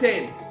the way to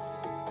 10.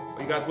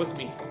 Are you guys with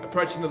me?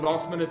 Approaching the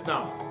last minute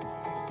now.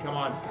 Come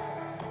on.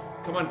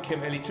 Come on,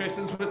 Kim Haley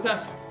Treston's with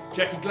us.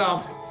 Jackie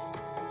Glom.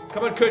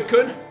 Come on, Kurt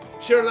Kuhn.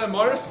 Cheryl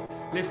Morris.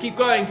 Let's keep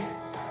going.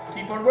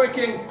 Keep on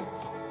working.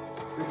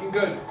 Looking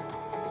good.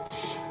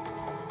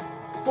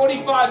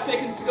 45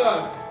 seconds to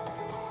go.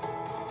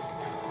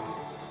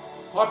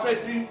 Heart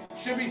rate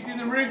should be through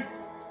the roof.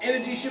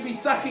 Energy should be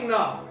sucking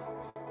now.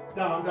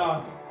 Down,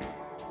 down.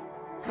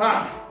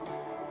 Ha.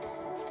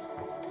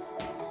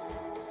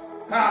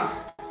 Ha.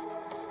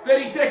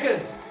 30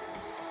 seconds.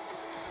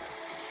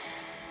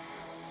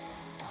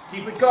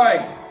 Keep it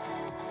going.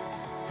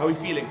 How are we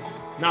feeling?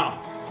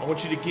 Now, I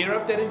want you to gear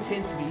up that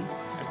intensity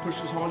and push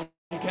as hard as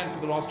you can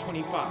for the last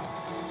 25.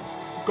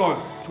 Go.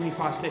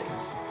 25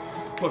 seconds.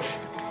 Push.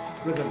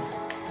 Rhythm.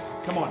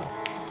 Come on.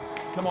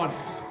 Come on.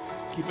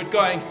 Keep it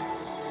going.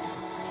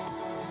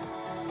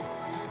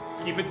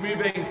 Keep it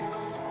moving.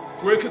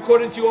 Work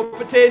according to your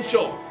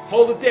potential.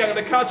 Hold it there. I'm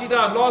going to count you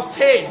down. Last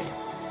 10.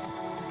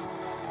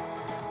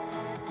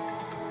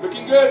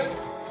 Looking good.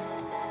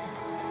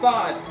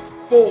 5,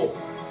 4,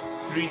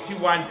 3, 2,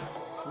 1.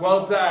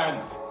 Well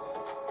done.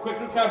 Quick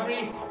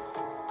recovery.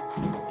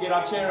 Let's get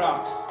our chair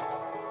out.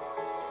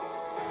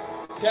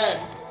 Okay.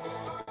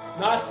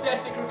 Nice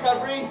static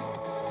recovery.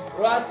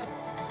 Right.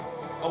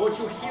 I want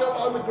your heel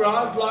on the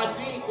ground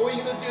lightly. All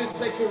you're going to do is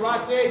take your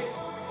right leg,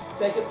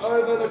 take it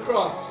over and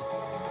across.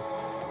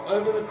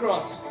 Over and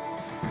across.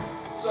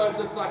 So it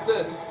looks like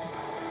this.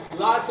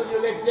 Light on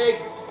your left leg,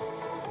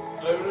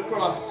 over and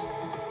across.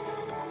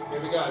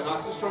 Here we go.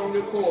 Nice and strong in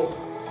your core.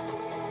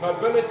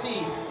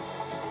 Mobility.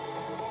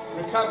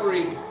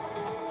 Recovery.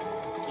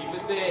 Keep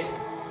it there.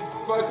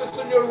 Focus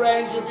on your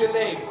range of your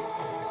leg.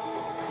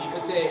 Keep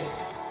it there.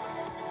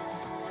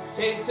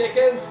 10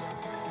 seconds.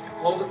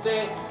 Hold it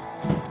there.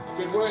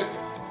 Good work.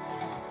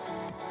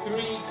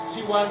 3,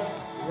 2, 1.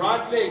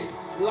 Right leg.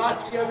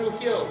 Lightly on your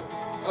heel.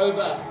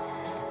 Over.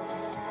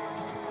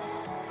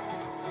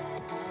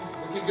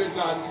 Looking good,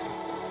 guys.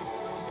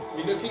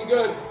 You're looking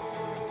good.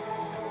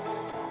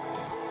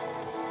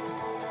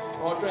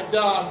 Heart rate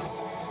down.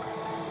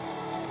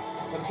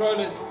 Control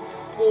it.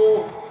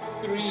 4,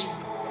 3,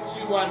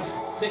 2, 1.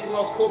 Second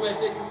last core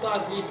base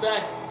exercise. Lean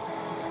back.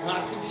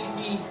 Nice and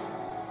easy.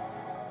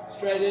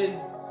 Straight in.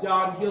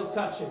 Down. Heels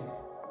touching.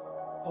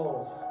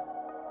 Hold.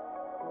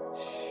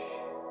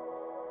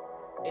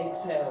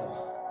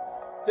 Exhale.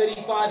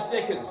 35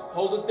 seconds.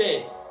 Hold it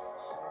there.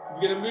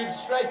 We're going to move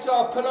straight to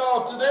our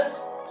pillow after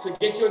this. So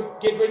get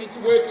ready to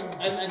work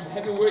and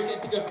have your work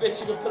ethic of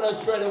fetching a pillow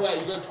straight away.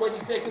 You've got 20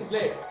 seconds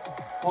left.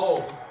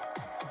 Hold.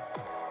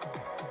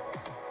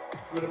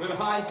 We've got a bit of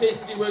high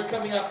intensity work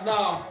coming up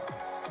now.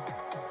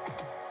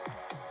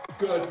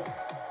 Good.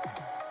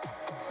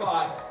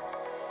 5,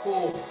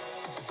 4,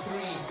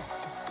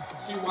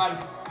 3, 2, 1.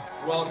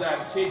 Well done.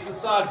 Chair to the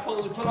side.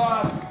 Pull the pillow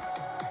up.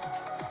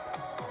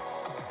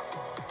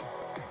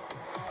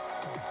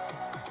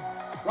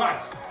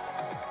 Right.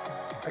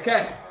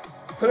 Okay.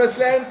 Pillow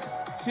slams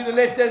to the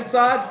left hand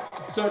side.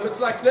 So it looks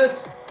like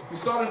this. We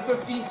start in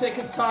 15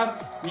 seconds time.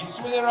 We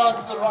swing around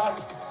to the right.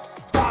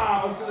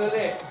 Bow to the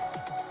left.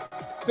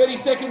 30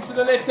 seconds to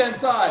the left hand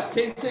side.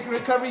 10 second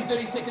recovery.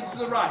 30 seconds to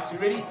the right. You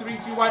ready? 3,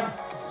 2, 1.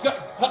 Let's go.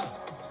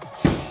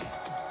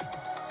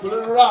 Pull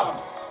it around.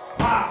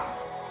 Ha.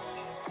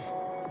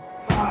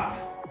 Ha.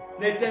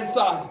 Left hand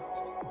side.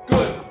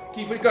 Good.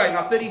 Keep it going.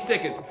 Now 30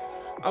 seconds.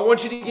 I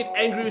want you to get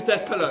angry with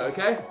that pillow,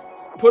 okay?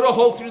 Put a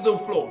hole through the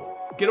floor.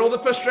 Get all the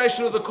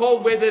frustration of the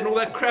cold weather and all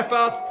that crap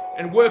out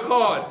and work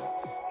hard.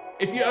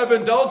 If you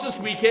overindulge this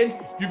weekend,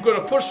 you've got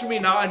to push for me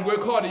now and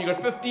work harder. You've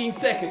got 15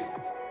 seconds.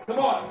 Come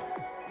on.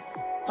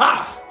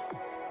 Ha!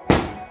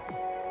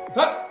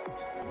 Ha!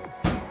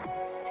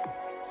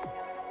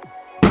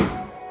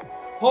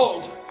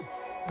 Hold.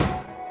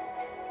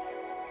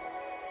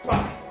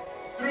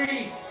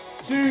 3,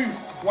 2,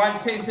 1,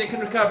 10-second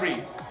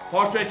recovery.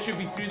 Heart rate should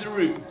be through the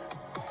roof.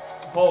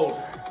 Hold.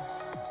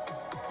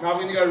 Now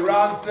we're going to go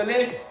round to the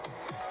left,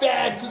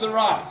 bang to the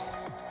right.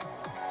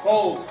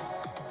 Hold.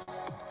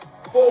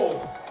 4,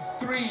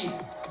 3,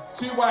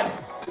 2, 1.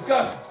 Let's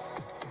go.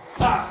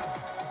 Ha.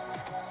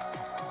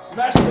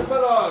 Smash the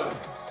pillow.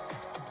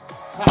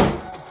 Ha.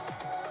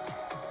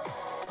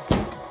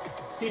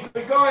 Keep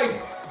it going.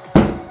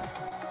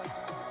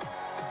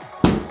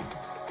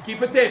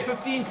 Keep it there,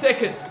 15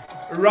 seconds.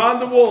 Around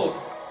the wall.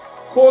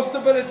 Core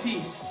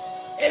stability.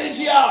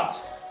 Energy out.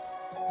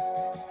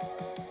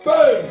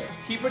 Boom.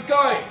 Keep it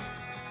going.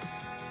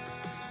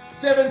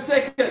 7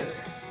 seconds.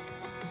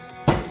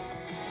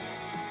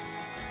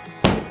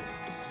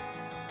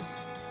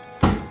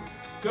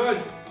 Good.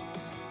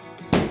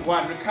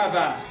 1,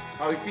 recover.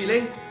 How are we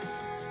feeling?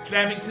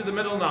 Slamming to the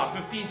middle now.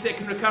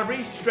 15-second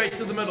recovery, straight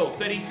to the middle.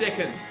 30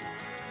 seconds.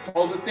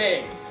 Hold it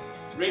there.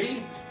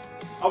 Ready?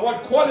 I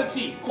want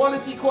quality,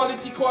 quality,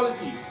 quality,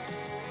 quality.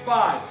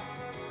 5,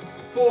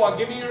 4, I'm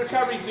giving you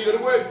recovery, so you're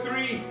gonna work.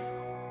 3,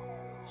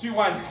 2,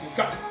 1, let's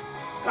go.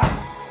 Ha.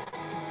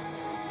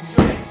 Use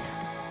your legs.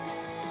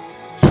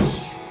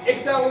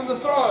 Exhale on the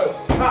throw.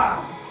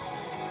 Ha.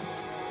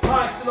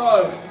 High to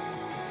low.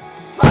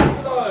 High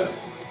to low.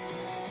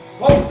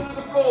 Hold to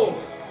the floor.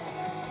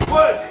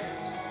 Work.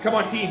 Come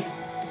on, team.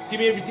 Give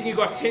me everything you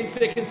got. 10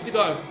 seconds to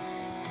go.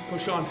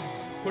 Push on,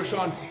 push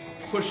on,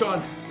 push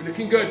on. You're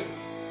looking good.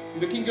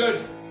 You're looking good.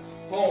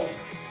 Hold.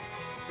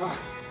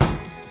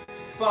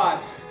 5,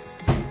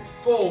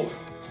 4,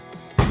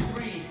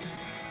 3,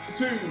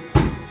 2,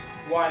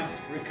 1.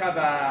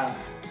 Recover.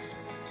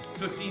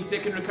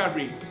 15-second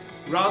recovery.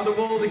 Round the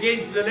wall again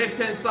to the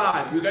left-hand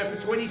side. We're going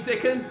for 20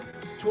 seconds,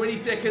 20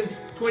 seconds,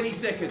 20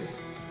 seconds.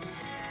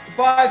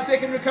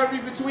 5-second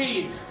recovery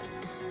between.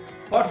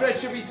 Heart rate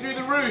should be through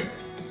the roof.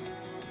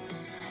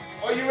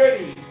 Are you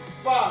ready?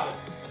 5,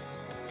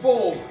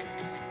 4,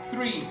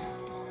 3,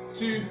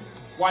 2,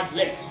 1. Left.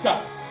 Let's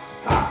go.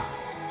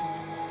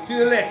 Ha. To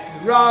the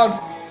left. Round.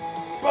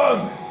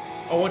 Boom.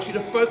 I want you to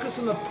focus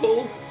on the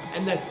pull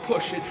and that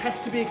push. It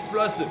has to be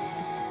explosive.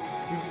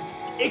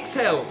 You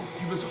exhale.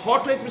 Your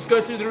heart rate must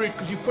go through the roof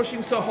because you're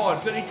pushing so hard.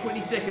 It's only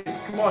 20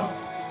 seconds. Come on.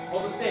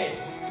 Hold it there.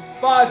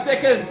 5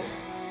 seconds.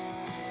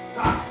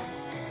 Ha.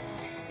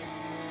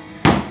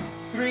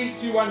 3,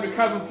 2, 1.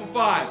 Recover for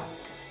 5.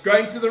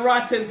 Going to the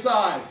right hand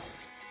side.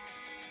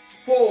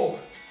 4,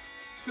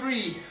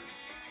 3,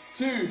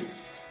 2,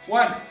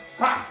 1.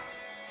 Ha.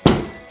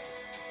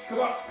 Come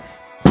on.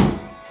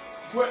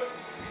 Let's work.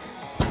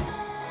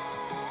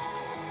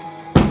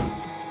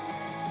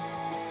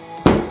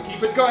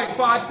 Keep it going.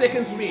 5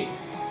 seconds for me.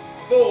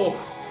 4,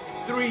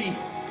 3,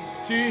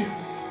 2,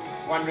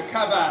 1.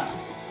 Recover.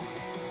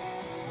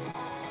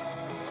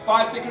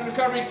 5-second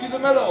recovery to the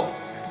middle.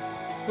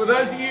 For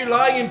those of you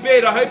lying in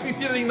bed, I hope you're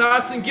feeling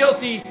nice and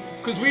guilty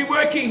because we're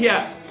working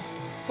here.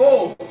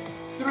 4,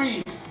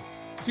 3,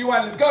 2,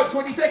 1. Let's go.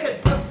 20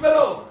 seconds. To the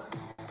middle.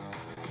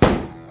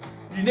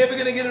 You're never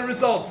going to get a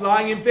result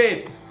lying in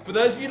bed. For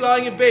those of you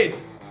lying in bed,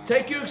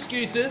 take your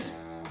excuses,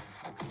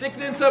 stick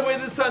it in somewhere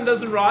the sun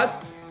doesn't rise,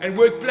 and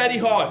work bloody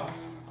hard.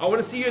 I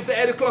want to see you at the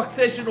 8 o'clock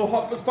session or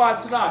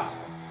 5:30 tonight.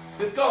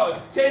 Let's go.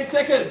 10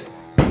 seconds.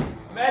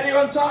 I'm adding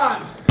on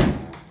time.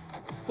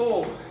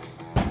 4,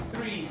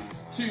 3,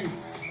 2,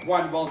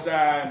 1. Well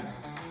done.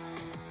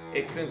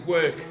 Excellent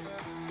work.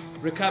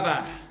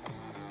 Recover.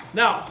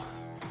 Now,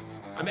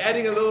 I'm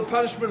adding a little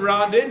punishment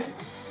round in.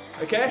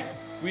 Okay?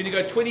 We're going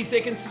to go 20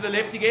 seconds to the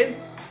left again,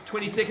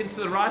 20 seconds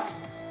to the right,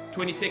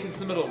 20 seconds to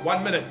the middle.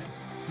 1 minute.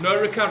 No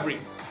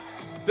recovery.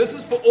 This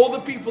is for all the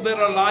people that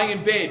are lying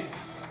in bed.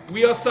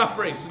 We are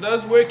suffering. So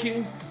those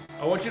working,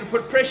 I want you to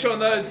put pressure on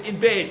those in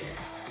bed.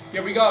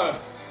 Here we go.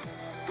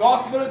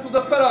 Last minute with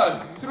the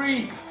pillow.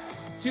 3,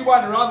 2,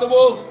 1. Around the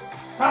walls.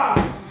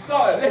 Ha!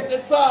 Slow. Left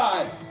hand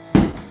side.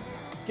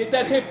 Get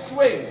that hip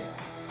swing.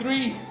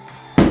 3.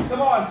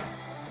 Come on.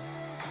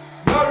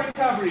 No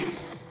recovery.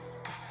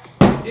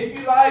 If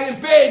you're lying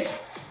in bed,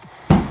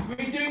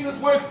 we're doing this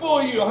work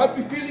for you. I hope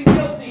you're feeling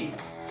guilty.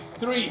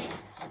 3,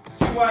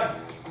 2, 1.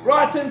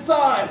 Right hand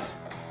side.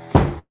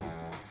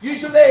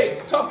 Use your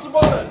legs, top to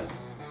bottom.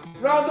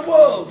 Round the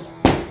world.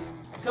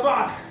 Come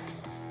on.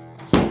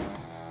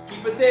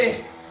 Keep it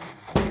there.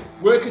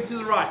 Work it to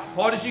the right,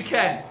 hard as you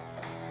can.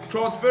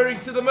 Transferring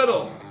to the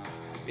middle.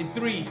 In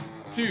 3,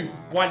 2,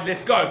 1,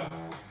 let's go.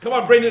 Come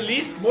on, Brendan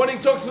Lees. Morning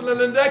talks with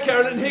Linda,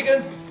 Carolyn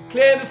Higgins,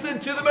 Claire Anderson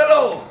to the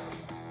middle.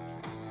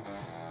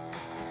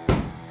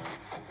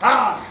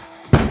 Ah!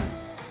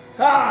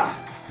 Ah!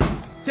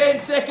 10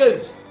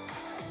 seconds.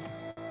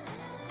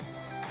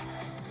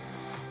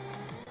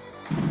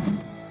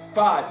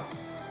 5,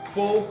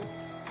 4,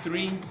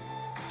 3,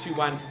 2,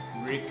 1.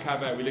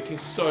 Recover. We're looking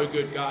so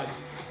good, guys.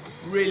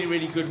 Really,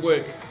 really good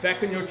work.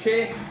 Back on your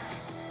chair.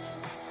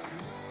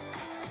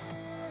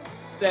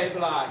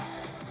 Stabilize.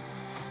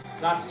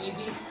 Nice and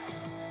easy.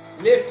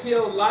 Left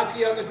heel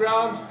lightly on the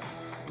ground.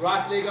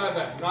 Right leg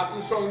over. Nice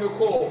and strong in your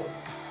core.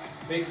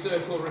 Big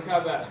circle.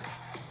 Recover.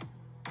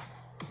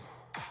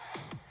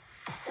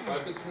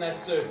 Focus on that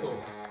circle.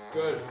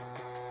 Good.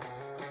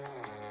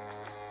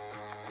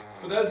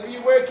 For those of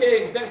you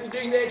working, thanks for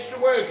doing the extra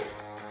work.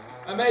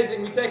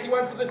 Amazing. We're taking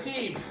one for the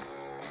team.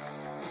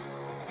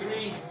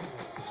 3,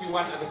 2,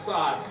 1, other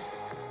side.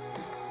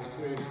 Let's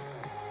move.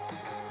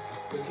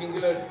 Looking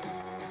good.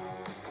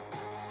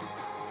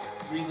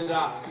 Breathe it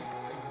out.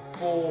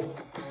 4,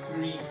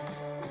 3,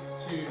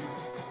 2,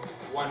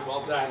 1.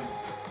 Well done.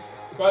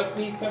 Both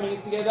knees coming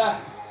in together.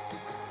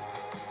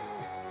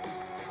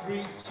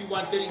 3, 2,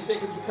 1. 30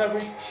 seconds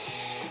recovery.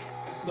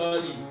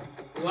 Slowly.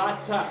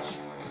 Light touch.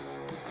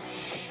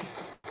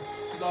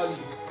 Slowly.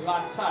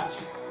 Light touch.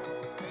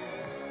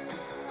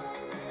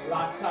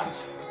 Light touch.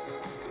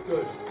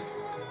 Good.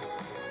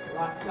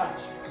 Light touch.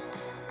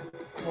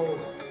 Hold.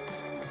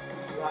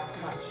 Light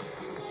touch.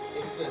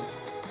 Excellent.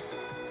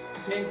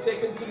 10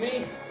 seconds for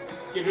me.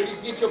 Get ready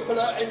to get your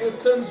pillow and your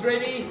tins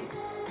ready.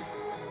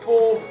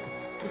 4,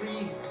 3,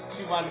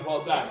 2, 1.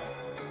 Well done.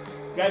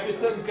 Grab your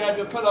tins, grab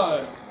your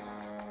pillow.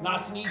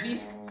 Nice and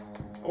easy.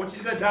 I want you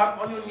to go down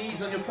on your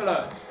knees on your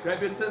pillow.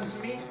 Grab your tins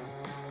for me.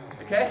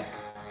 Okay?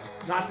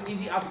 Nice and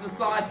easy out to the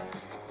side.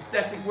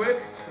 Static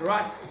work.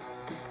 Alright?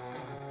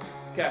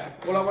 Okay.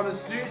 All I want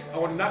us to do is I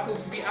want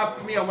knuckles to be up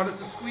for me. I want us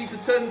to squeeze the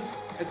tins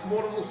in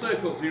small little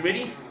circles. Are you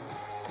ready?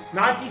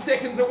 90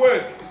 seconds of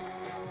work.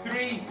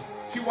 3,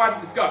 2, 1.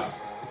 Let's go.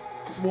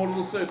 Small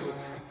little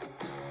circles.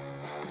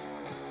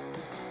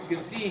 You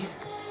can see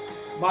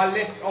my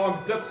left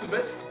arm dips a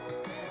bit.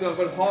 So I've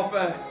got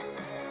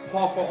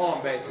half a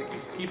arm basically.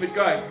 Keep it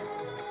going.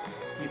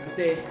 Keep it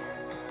there.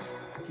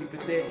 Keep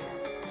it there.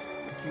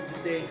 Keep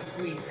it there.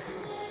 Squeeze.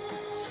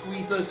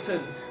 Squeeze those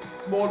tins.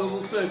 Small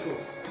little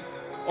circles.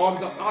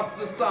 Arms are out to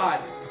the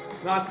side.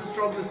 Nice and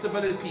strong with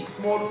stability.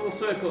 Small little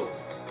circles.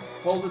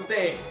 Hold it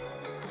there.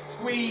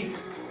 Squeeze.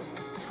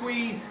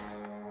 Squeeze.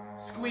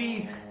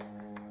 Squeeze.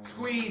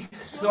 Squeeze.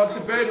 Start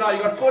to burn now.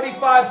 You got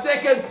 45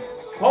 seconds.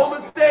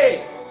 Hold it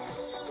there.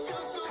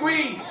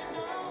 Squeeze.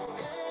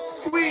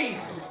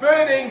 Squeeze. It's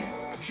burning.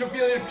 You should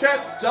feel your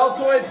traps,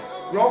 deltoids,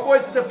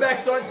 rhomboids at the back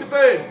starting to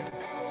burn.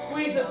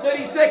 Squeeze it.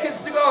 30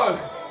 seconds to go.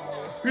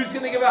 Who's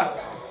going to give up?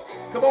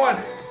 Come on.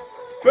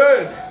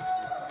 Burn.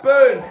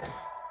 Burn.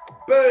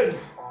 Burn.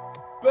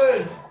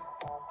 Burn.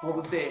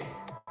 Hold it there.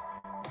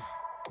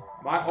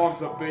 My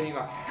arms are burning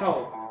like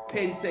hell.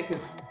 10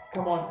 seconds.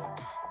 Come on.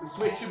 The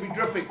sweat should be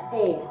dripping.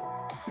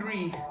 4,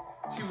 3,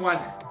 2, 1.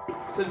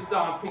 Tins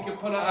down. Pick your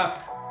pillow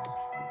up.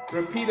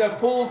 Repeater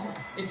pulls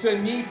into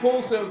a knee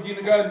pull. So you're going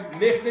to go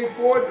left leg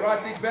forward,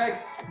 right leg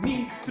back,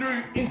 knee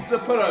through into the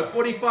pillow.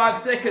 45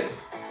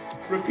 seconds.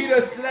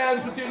 Repeater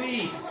slams with your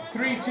knee.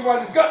 3, 2, 1.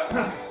 Let's go.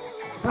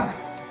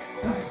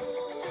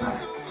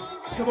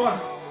 Come on.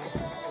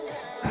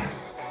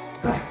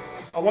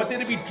 I want there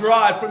to be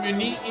drive from your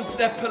knee into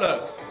that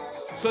pillow.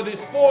 So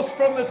there's force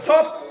from the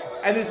top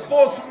and there's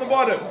force from the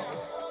bottom.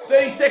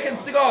 30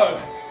 seconds to go.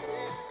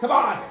 Come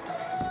on.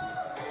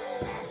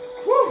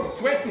 Woo,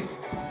 sweating.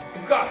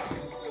 Let's go.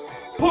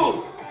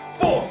 Pull.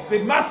 Force.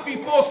 There must be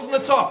force from the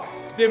top.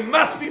 There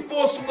must be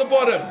force from the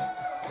bottom.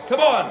 Come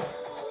on.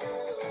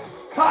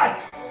 Tight.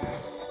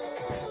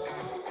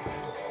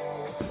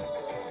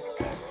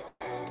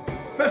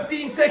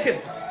 15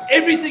 seconds.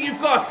 Everything you've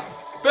got.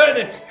 Burn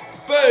it.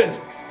 Burn.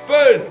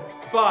 Burn.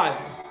 5,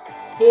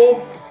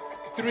 4,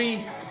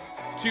 3,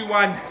 2,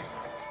 1.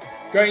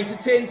 Going to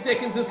 10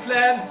 seconds of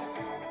slams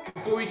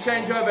before we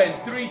change over. In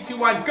 3, 2,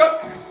 1, go.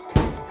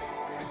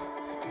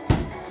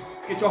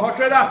 Get your heart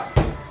rate up.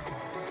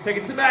 Take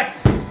it to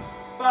max.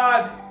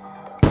 5,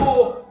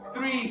 4,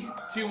 3,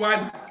 2,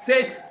 1.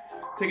 Set.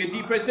 Take a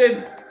deep breath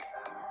in.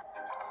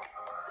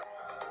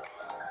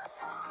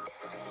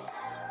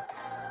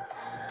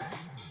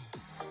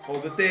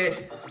 Hold it there.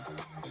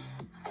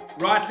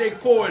 Right leg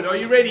forward. Are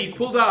you ready?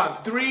 Pull down.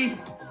 3,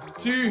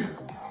 2,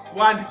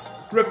 1.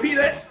 Repeat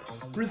it.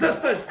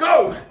 Resistance.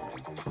 Go.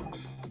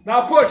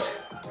 Now push.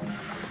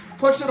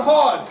 Push it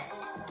hard.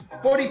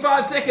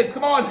 45 seconds.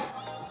 Come on.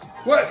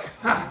 Work.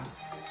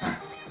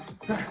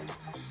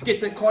 Get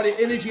the cardio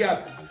energy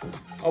up.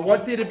 I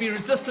want there to be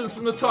resistance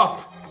from the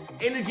top.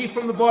 Energy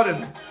from the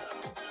bottom.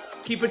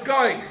 Keep it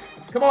going.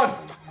 Come on.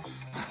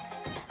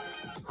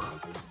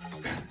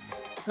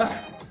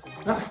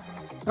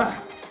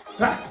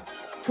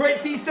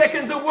 20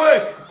 seconds of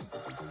work.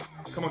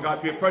 Come on,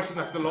 guys. We're approaching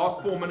like the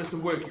last 4 minutes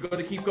of work. You've got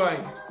to keep going.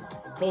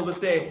 Hold it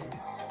there.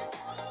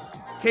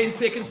 10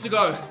 seconds to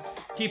go.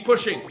 Keep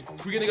pushing.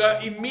 We're going to go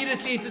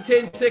immediately into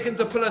 10 seconds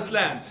of pillow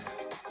slams.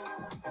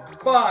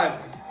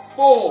 5,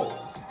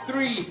 4,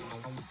 3,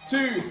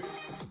 2,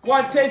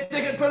 1.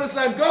 10-second pillow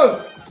slam.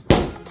 Go.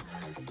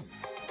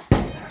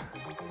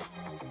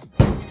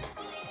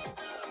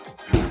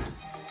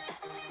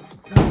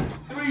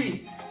 3,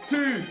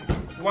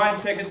 1.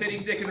 Take a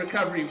 30-second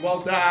recovery. Well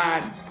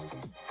done.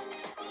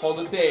 Hold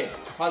it there.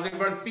 How's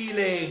everyone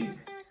feeling?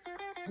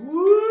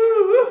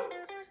 Woo!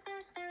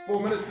 4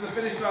 minutes to the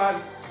finish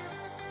line.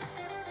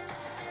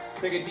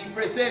 Take a deep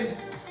breath in.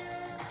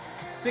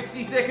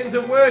 60 seconds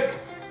of work.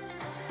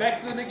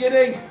 Back to the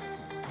beginning.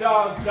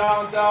 Down,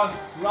 down, down.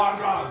 Round,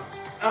 round.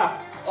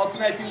 Up.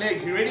 Alternating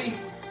legs. You ready?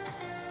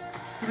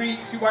 3,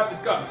 2, 1.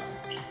 Let's go.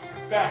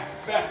 Back,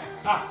 back.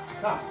 Up,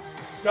 up.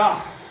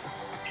 Down.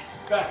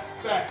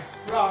 Back, back.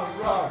 Round,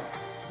 round.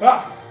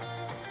 Up.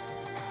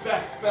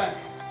 Back, back.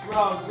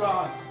 Round,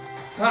 round.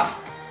 Ha.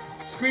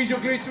 Squeeze your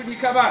glutes when you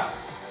come up.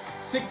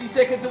 60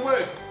 seconds of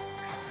work.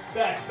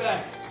 Back,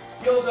 back.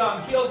 Heel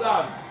down, heel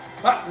down.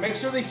 Ha. Make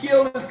sure the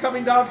heel is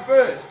coming down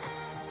first.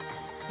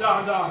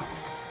 Down, down.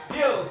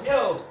 Heel,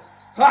 heel.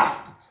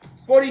 Ha.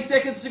 40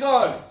 seconds to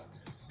go.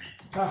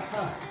 Ha,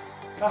 ha,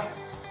 ha.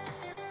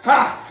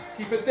 Ha.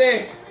 Keep it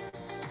there.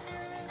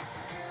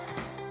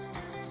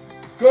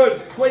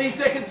 Good. 20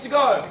 seconds to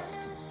go.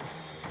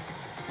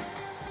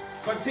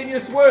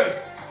 Continuous work.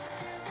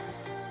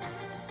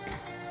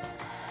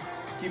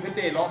 Keep it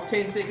there. Last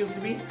 10 seconds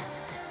to me.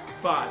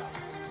 5.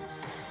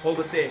 Hold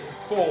it there.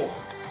 4,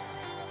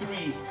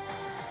 3,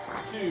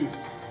 2,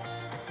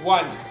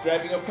 1.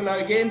 Grabbing your pillow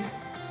again.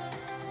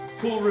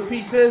 Pull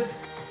repeaters.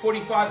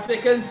 45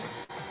 seconds.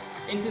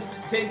 Into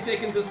 10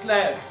 seconds of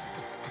slabs.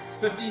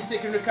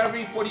 15-second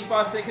recovery.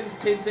 45 seconds.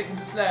 10 seconds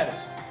of slabs.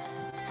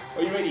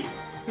 Are you ready?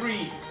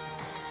 3,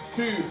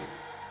 2,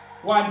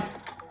 1.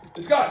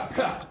 Let's go.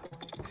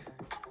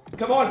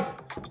 Come on.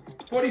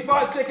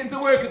 45 seconds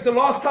of work. It's the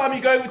last time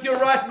you go with your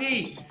right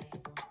knee.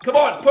 Come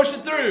on, push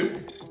it through.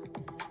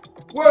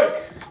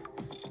 Work.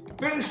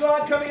 Finish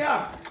line coming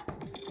up.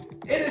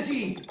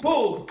 Energy.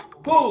 Pull,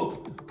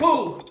 pull,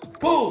 pull,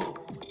 pull.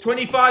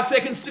 25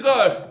 seconds to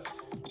go.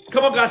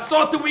 Come on, guys.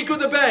 Start the week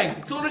with a bang.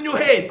 It's all in your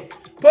head.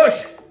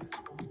 Push.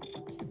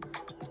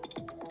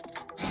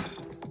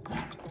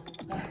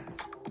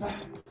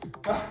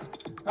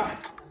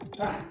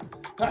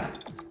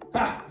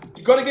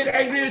 You got to get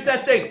angry with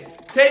that thing.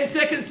 10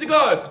 seconds to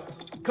go.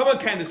 Come on,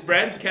 Candice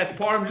Brand, Kath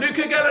Parham,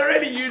 Luca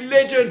Gallarelli, you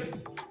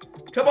legend.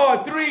 Come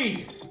on,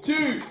 3,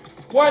 2,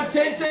 1,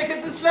 10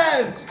 seconds of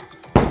slams.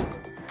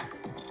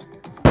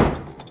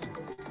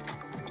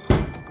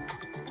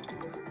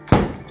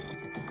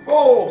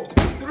 Four,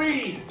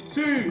 3,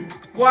 2,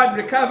 1,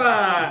 recover.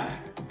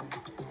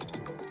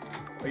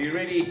 Are you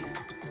ready?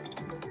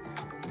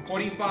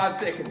 45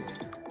 seconds.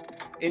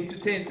 Into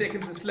 10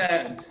 seconds of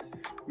slams.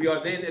 We are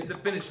then at the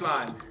finish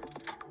line.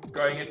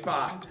 Going at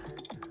 5,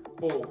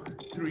 4,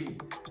 3,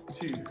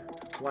 2,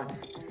 1.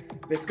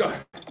 Let's go.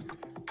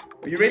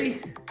 Are you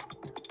ready?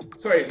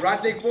 Sorry,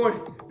 right leg forward,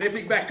 left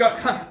leg back, go.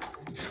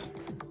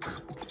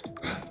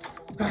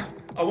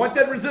 I want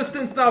that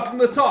resistance now from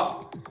the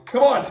top.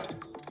 Come on.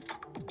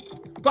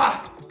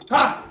 Bah,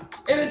 ha,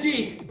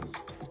 energy,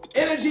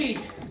 energy.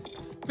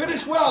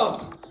 Finish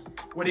well.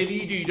 Whatever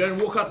you do, you don't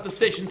walk out the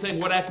session saying,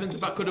 what happens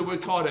if I could have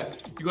worked harder?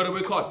 You got to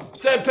work hard.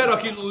 Sam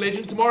Paddock, you little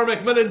legend. Tomorrow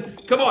Macmillan,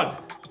 come on.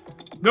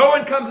 No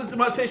one comes into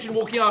my session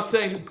walking out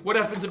saying, what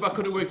happens if I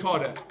could have worked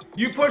harder?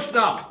 You push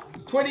now.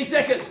 20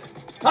 seconds.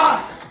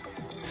 Ah!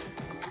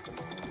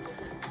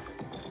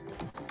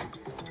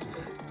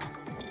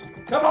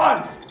 Come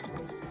on.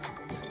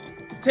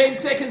 10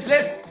 seconds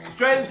left.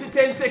 Straight into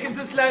 10 seconds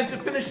of slam to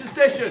finish the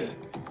session.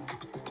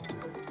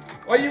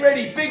 Are you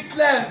ready? Big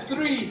slams.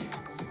 3,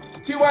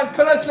 2, 1.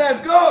 Pillow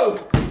slam.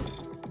 Go.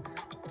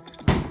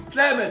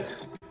 Slam it.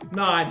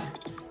 9,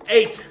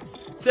 8,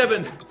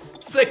 7,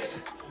 6,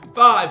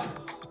 5,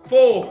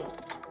 4,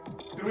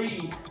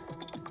 3,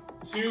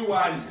 2,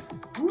 1.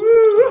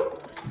 Woo!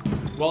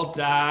 Well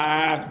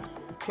done.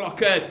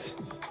 Clock it.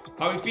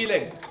 How are we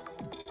feeling?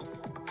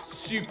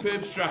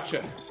 Superb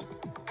structure.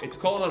 It's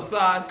cold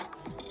outside.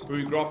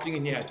 We're grafting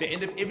in here. At the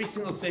end of every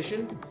single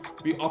session,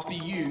 we offer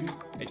you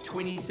a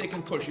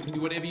 20-second push. You can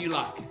do whatever you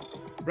like.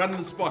 Run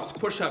the spots,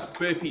 push-ups,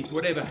 burpees,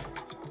 whatever.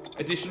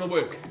 Additional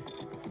work.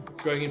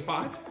 Going in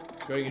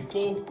 5, going in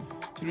 4,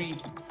 3,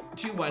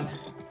 2, 1.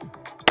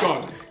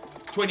 Go.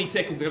 20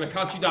 seconds. I'm going to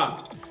count you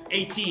down.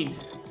 18,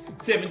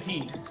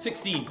 17,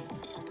 16,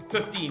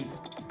 15,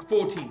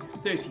 14,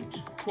 13,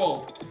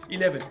 12,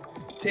 11,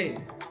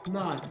 10,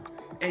 9,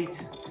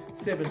 8,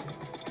 7,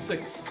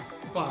 6,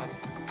 5,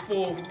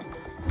 4,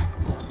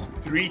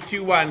 3,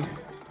 2, 1.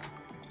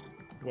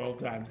 Well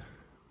done.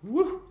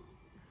 Woo.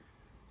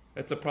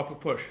 That's a proper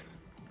push.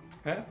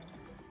 Huh?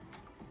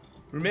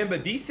 Remember,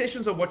 these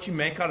sessions are what you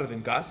make out of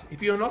them, guys.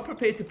 If you're not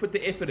prepared to put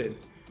the effort in,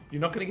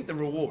 you're not going to get the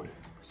reward.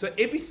 So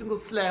every single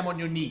slam on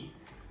your knee,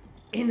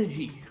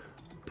 energy,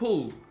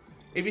 pull.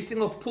 Every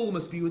single pull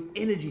must be with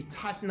energy.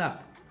 Tighten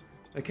up.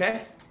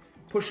 Okay?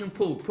 Push and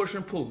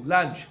pull,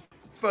 lunge.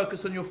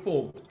 Focus on your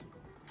form.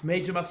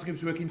 Major muscle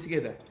groups working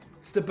together.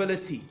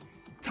 Stability.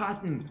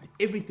 Tighten.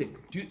 Everything.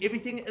 Do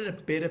everything in a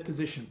better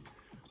position.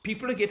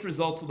 People who get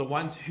results are the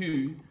ones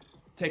who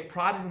take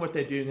pride in what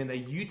they're doing and they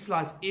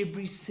utilize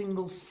every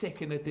single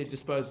second at their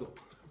disposal.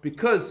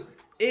 Because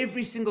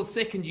every single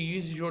second you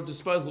use at your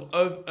disposal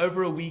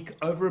over a week,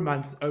 over a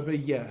month, over a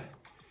year,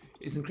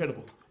 is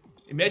incredible.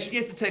 Imagine you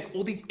have to take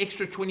all these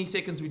extra 20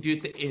 seconds we do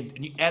at the end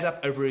and you add up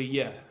over a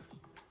year.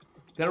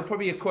 That'll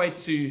probably equate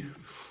to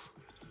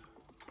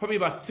probably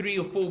about 3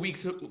 or 4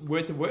 weeks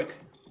worth of work.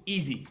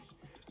 Easy.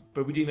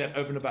 But we're doing that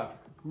over and above.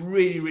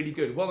 Really, really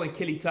good. Well done,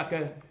 Kelly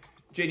Tucker,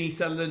 Jenny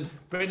Sutherland,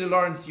 Brenda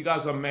Lawrence, you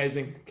guys are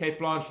amazing. Kate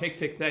Blanche,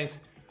 hectic,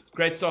 thanks.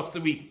 Great start to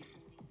the week.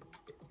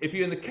 If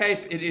you're in the Cape,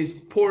 it is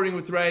pouring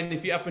with rain.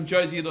 If you're up in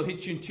Josie, it'll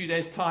hit you in 2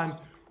 days' time.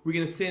 We're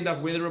going to send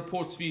out weather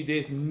reports for you.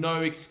 There's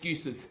no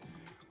excuses.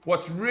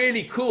 What's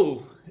really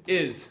cool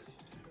is,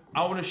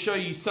 I want to show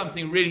you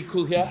something really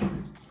cool here.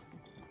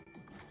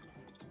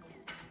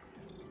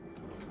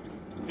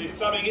 There's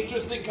something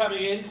interesting coming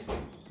in.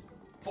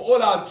 For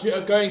all our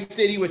Going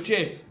Steady with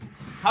Jeff,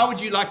 how would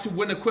you like to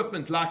win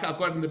equipment like I've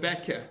got in the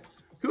back here?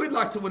 Who would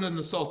like to win an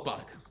assault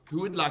bike? Who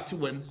would like to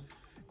win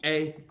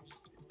a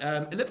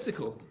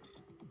elliptical?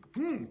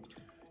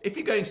 If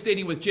you're going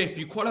steady with Jeff,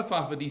 you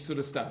qualify for these sort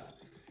of stuff.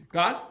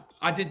 Guys,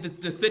 I did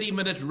the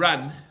 30-minute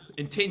run,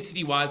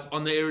 intensity-wise,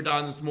 on the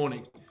Aerodyne this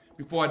morning,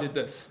 before I did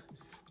this.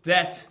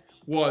 That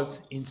was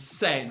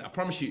insane, I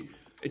promise you.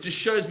 It just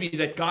shows me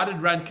that guided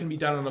run can be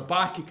done on a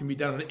bike, it can be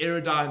done on an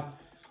Aerodyne,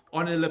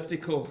 on an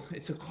elliptical.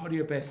 It's a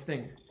cardio-based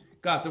thing.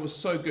 Guys, it was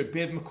so good.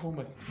 Bev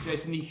McCormick,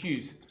 Jason E.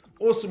 Hughes.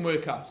 Awesome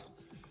workout.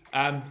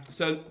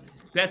 So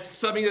that's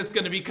something that's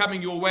going to be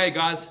coming your way,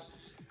 guys.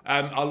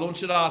 I'll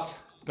launch it out.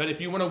 But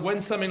if you want to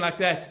win something like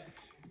that,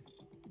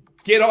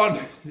 get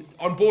on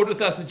board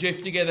with us at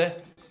Jeff together.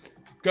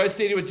 Go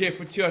steady with Jeff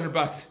for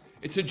 $200.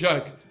 It's a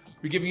joke.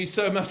 We're giving you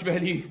so much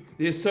value.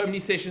 There's so many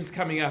sessions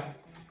coming up.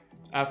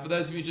 For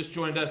those of you who just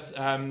joined us,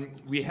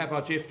 we have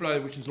our Jeff Flow,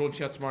 which is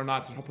launching out tomorrow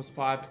night at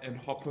 5:30 and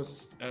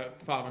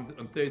 5:30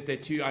 on Thursday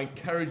too. I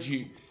encourage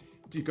you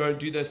to go and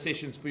do those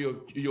sessions for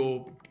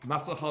your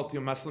muscle health,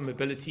 your muscle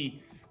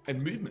mobility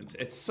and movement.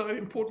 It's so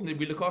important that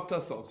we look after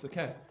ourselves,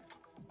 okay?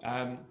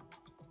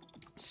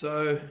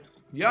 So,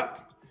 yeah,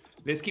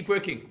 let's keep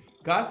working.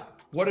 Guys,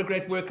 what a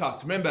great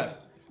workout. Remember,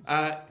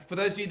 for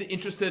those of you that are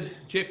interested,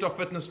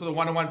 Jeff.fitness for the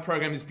one-on-one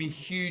program has been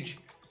huge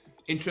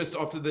interest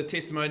after the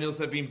testimonials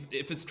have been.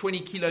 If it's 20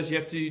 kilos you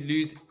have to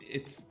lose,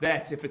 it's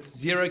that. If it's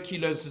 0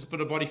 kilos, just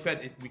put a body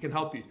fat, we can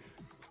help you.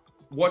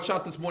 Watch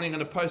out this morning. I'm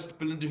going to post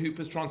Belinda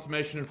Hooper's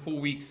transformation in 4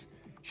 weeks.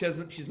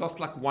 She's lost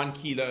like 1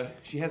 kilo.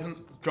 She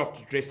hasn't dropped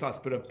her dress size,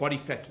 but her body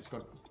fat has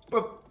gone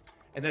boop.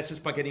 And that's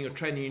just by getting your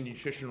training and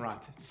nutrition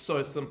right. It's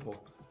so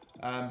simple.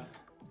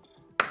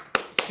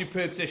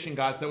 Superb session,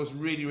 guys. That was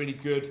really, really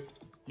good.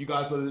 You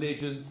guys are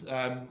legends.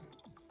 I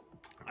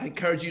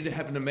encourage you to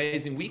have an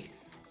amazing week.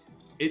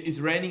 It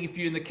is raining if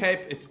you're in the Cape.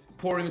 It's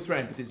pouring with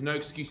rain, but there's no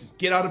excuses.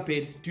 Get out of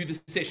bed, do the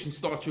session,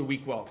 start your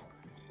week well.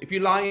 If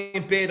you're lying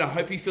in bed, I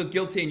hope you feel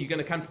guilty and you're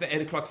going to come to the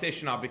 8 o'clock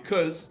session now,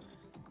 because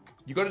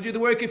you got to do the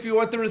work if you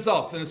want the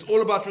results, and it's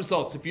all about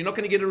results. If you're not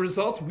going to get a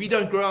result, we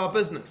don't grow our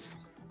business.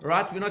 All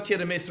right? We're not here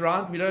to mess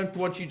around. We don't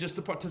want you just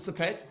to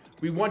participate.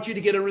 We want you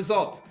to get a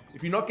result.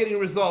 If you're not getting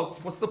results,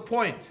 what's the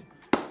point?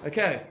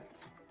 Okay.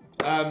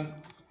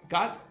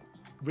 Guys,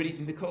 ready?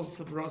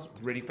 Nicole's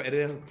ready for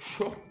it.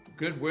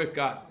 Good work,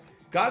 guys.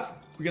 Guys,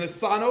 we're going to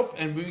sign off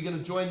and we're going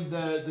to join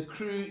the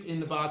crew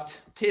in about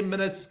 10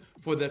 minutes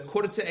for the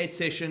 7:45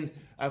 session.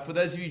 For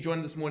those of you who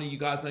joined this morning, you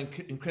guys are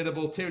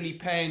incredible. Terry Lee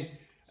Payne,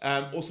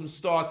 awesome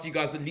start. You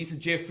guys are Lisa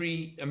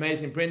Jeffrey,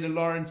 amazing. Brenda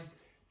Lawrence,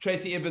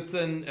 Tracy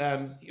Evertson,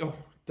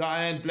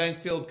 Diane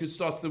Blankfield, good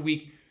starts to the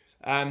week.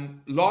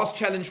 Last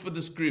challenge for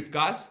this group,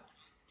 guys.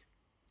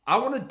 I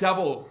want to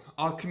double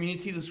our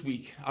community this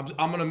week.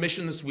 I'm on a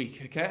mission this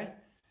week, okay?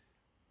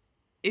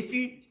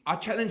 I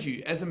challenge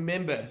you as a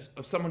member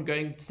of someone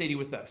going steady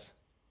with us,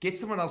 get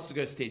someone else to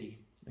go steady,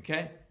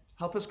 okay?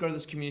 Help us grow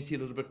this community a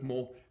little bit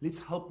more. Let's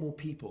help more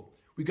people.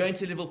 We're going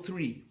to level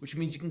 3, which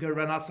means you can go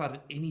run outside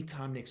at any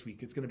time next week.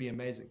 It's going to be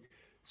amazing.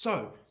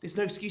 So there's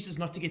no excuses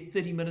not to get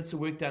 30 minutes of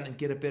work done and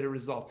get a better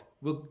result.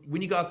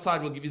 When you go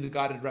outside, we'll give you the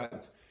guided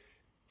runs.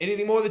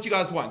 Anything more that you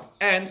guys want?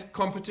 And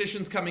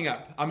competition's coming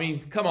up. I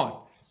mean, come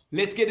on.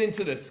 Let's get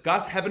into this.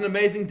 Guys, have an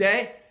amazing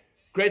day.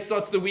 Great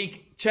start to the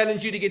week.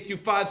 Challenge you to get through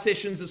 5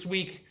 sessions this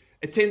week.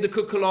 Attend the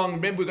cook-along.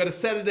 Remember, we've got a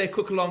Saturday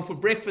cook-along for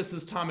breakfast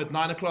this time at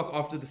 9 o'clock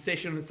after the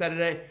session on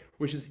Saturday,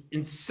 which is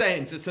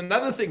insane. So it's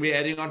another thing we're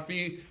adding on for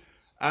you.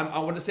 I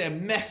want to say a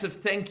massive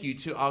thank you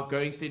to our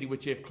Going Steady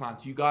with Jeff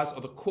clients. You guys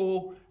are the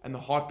core and the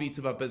heartbeats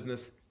of our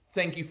business.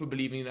 Thank you for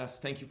believing in us.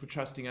 Thank you for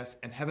trusting us.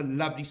 And have a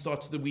lovely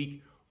start to the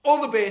week.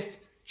 All the best.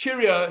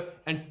 Cheerio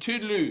and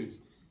toodaloo.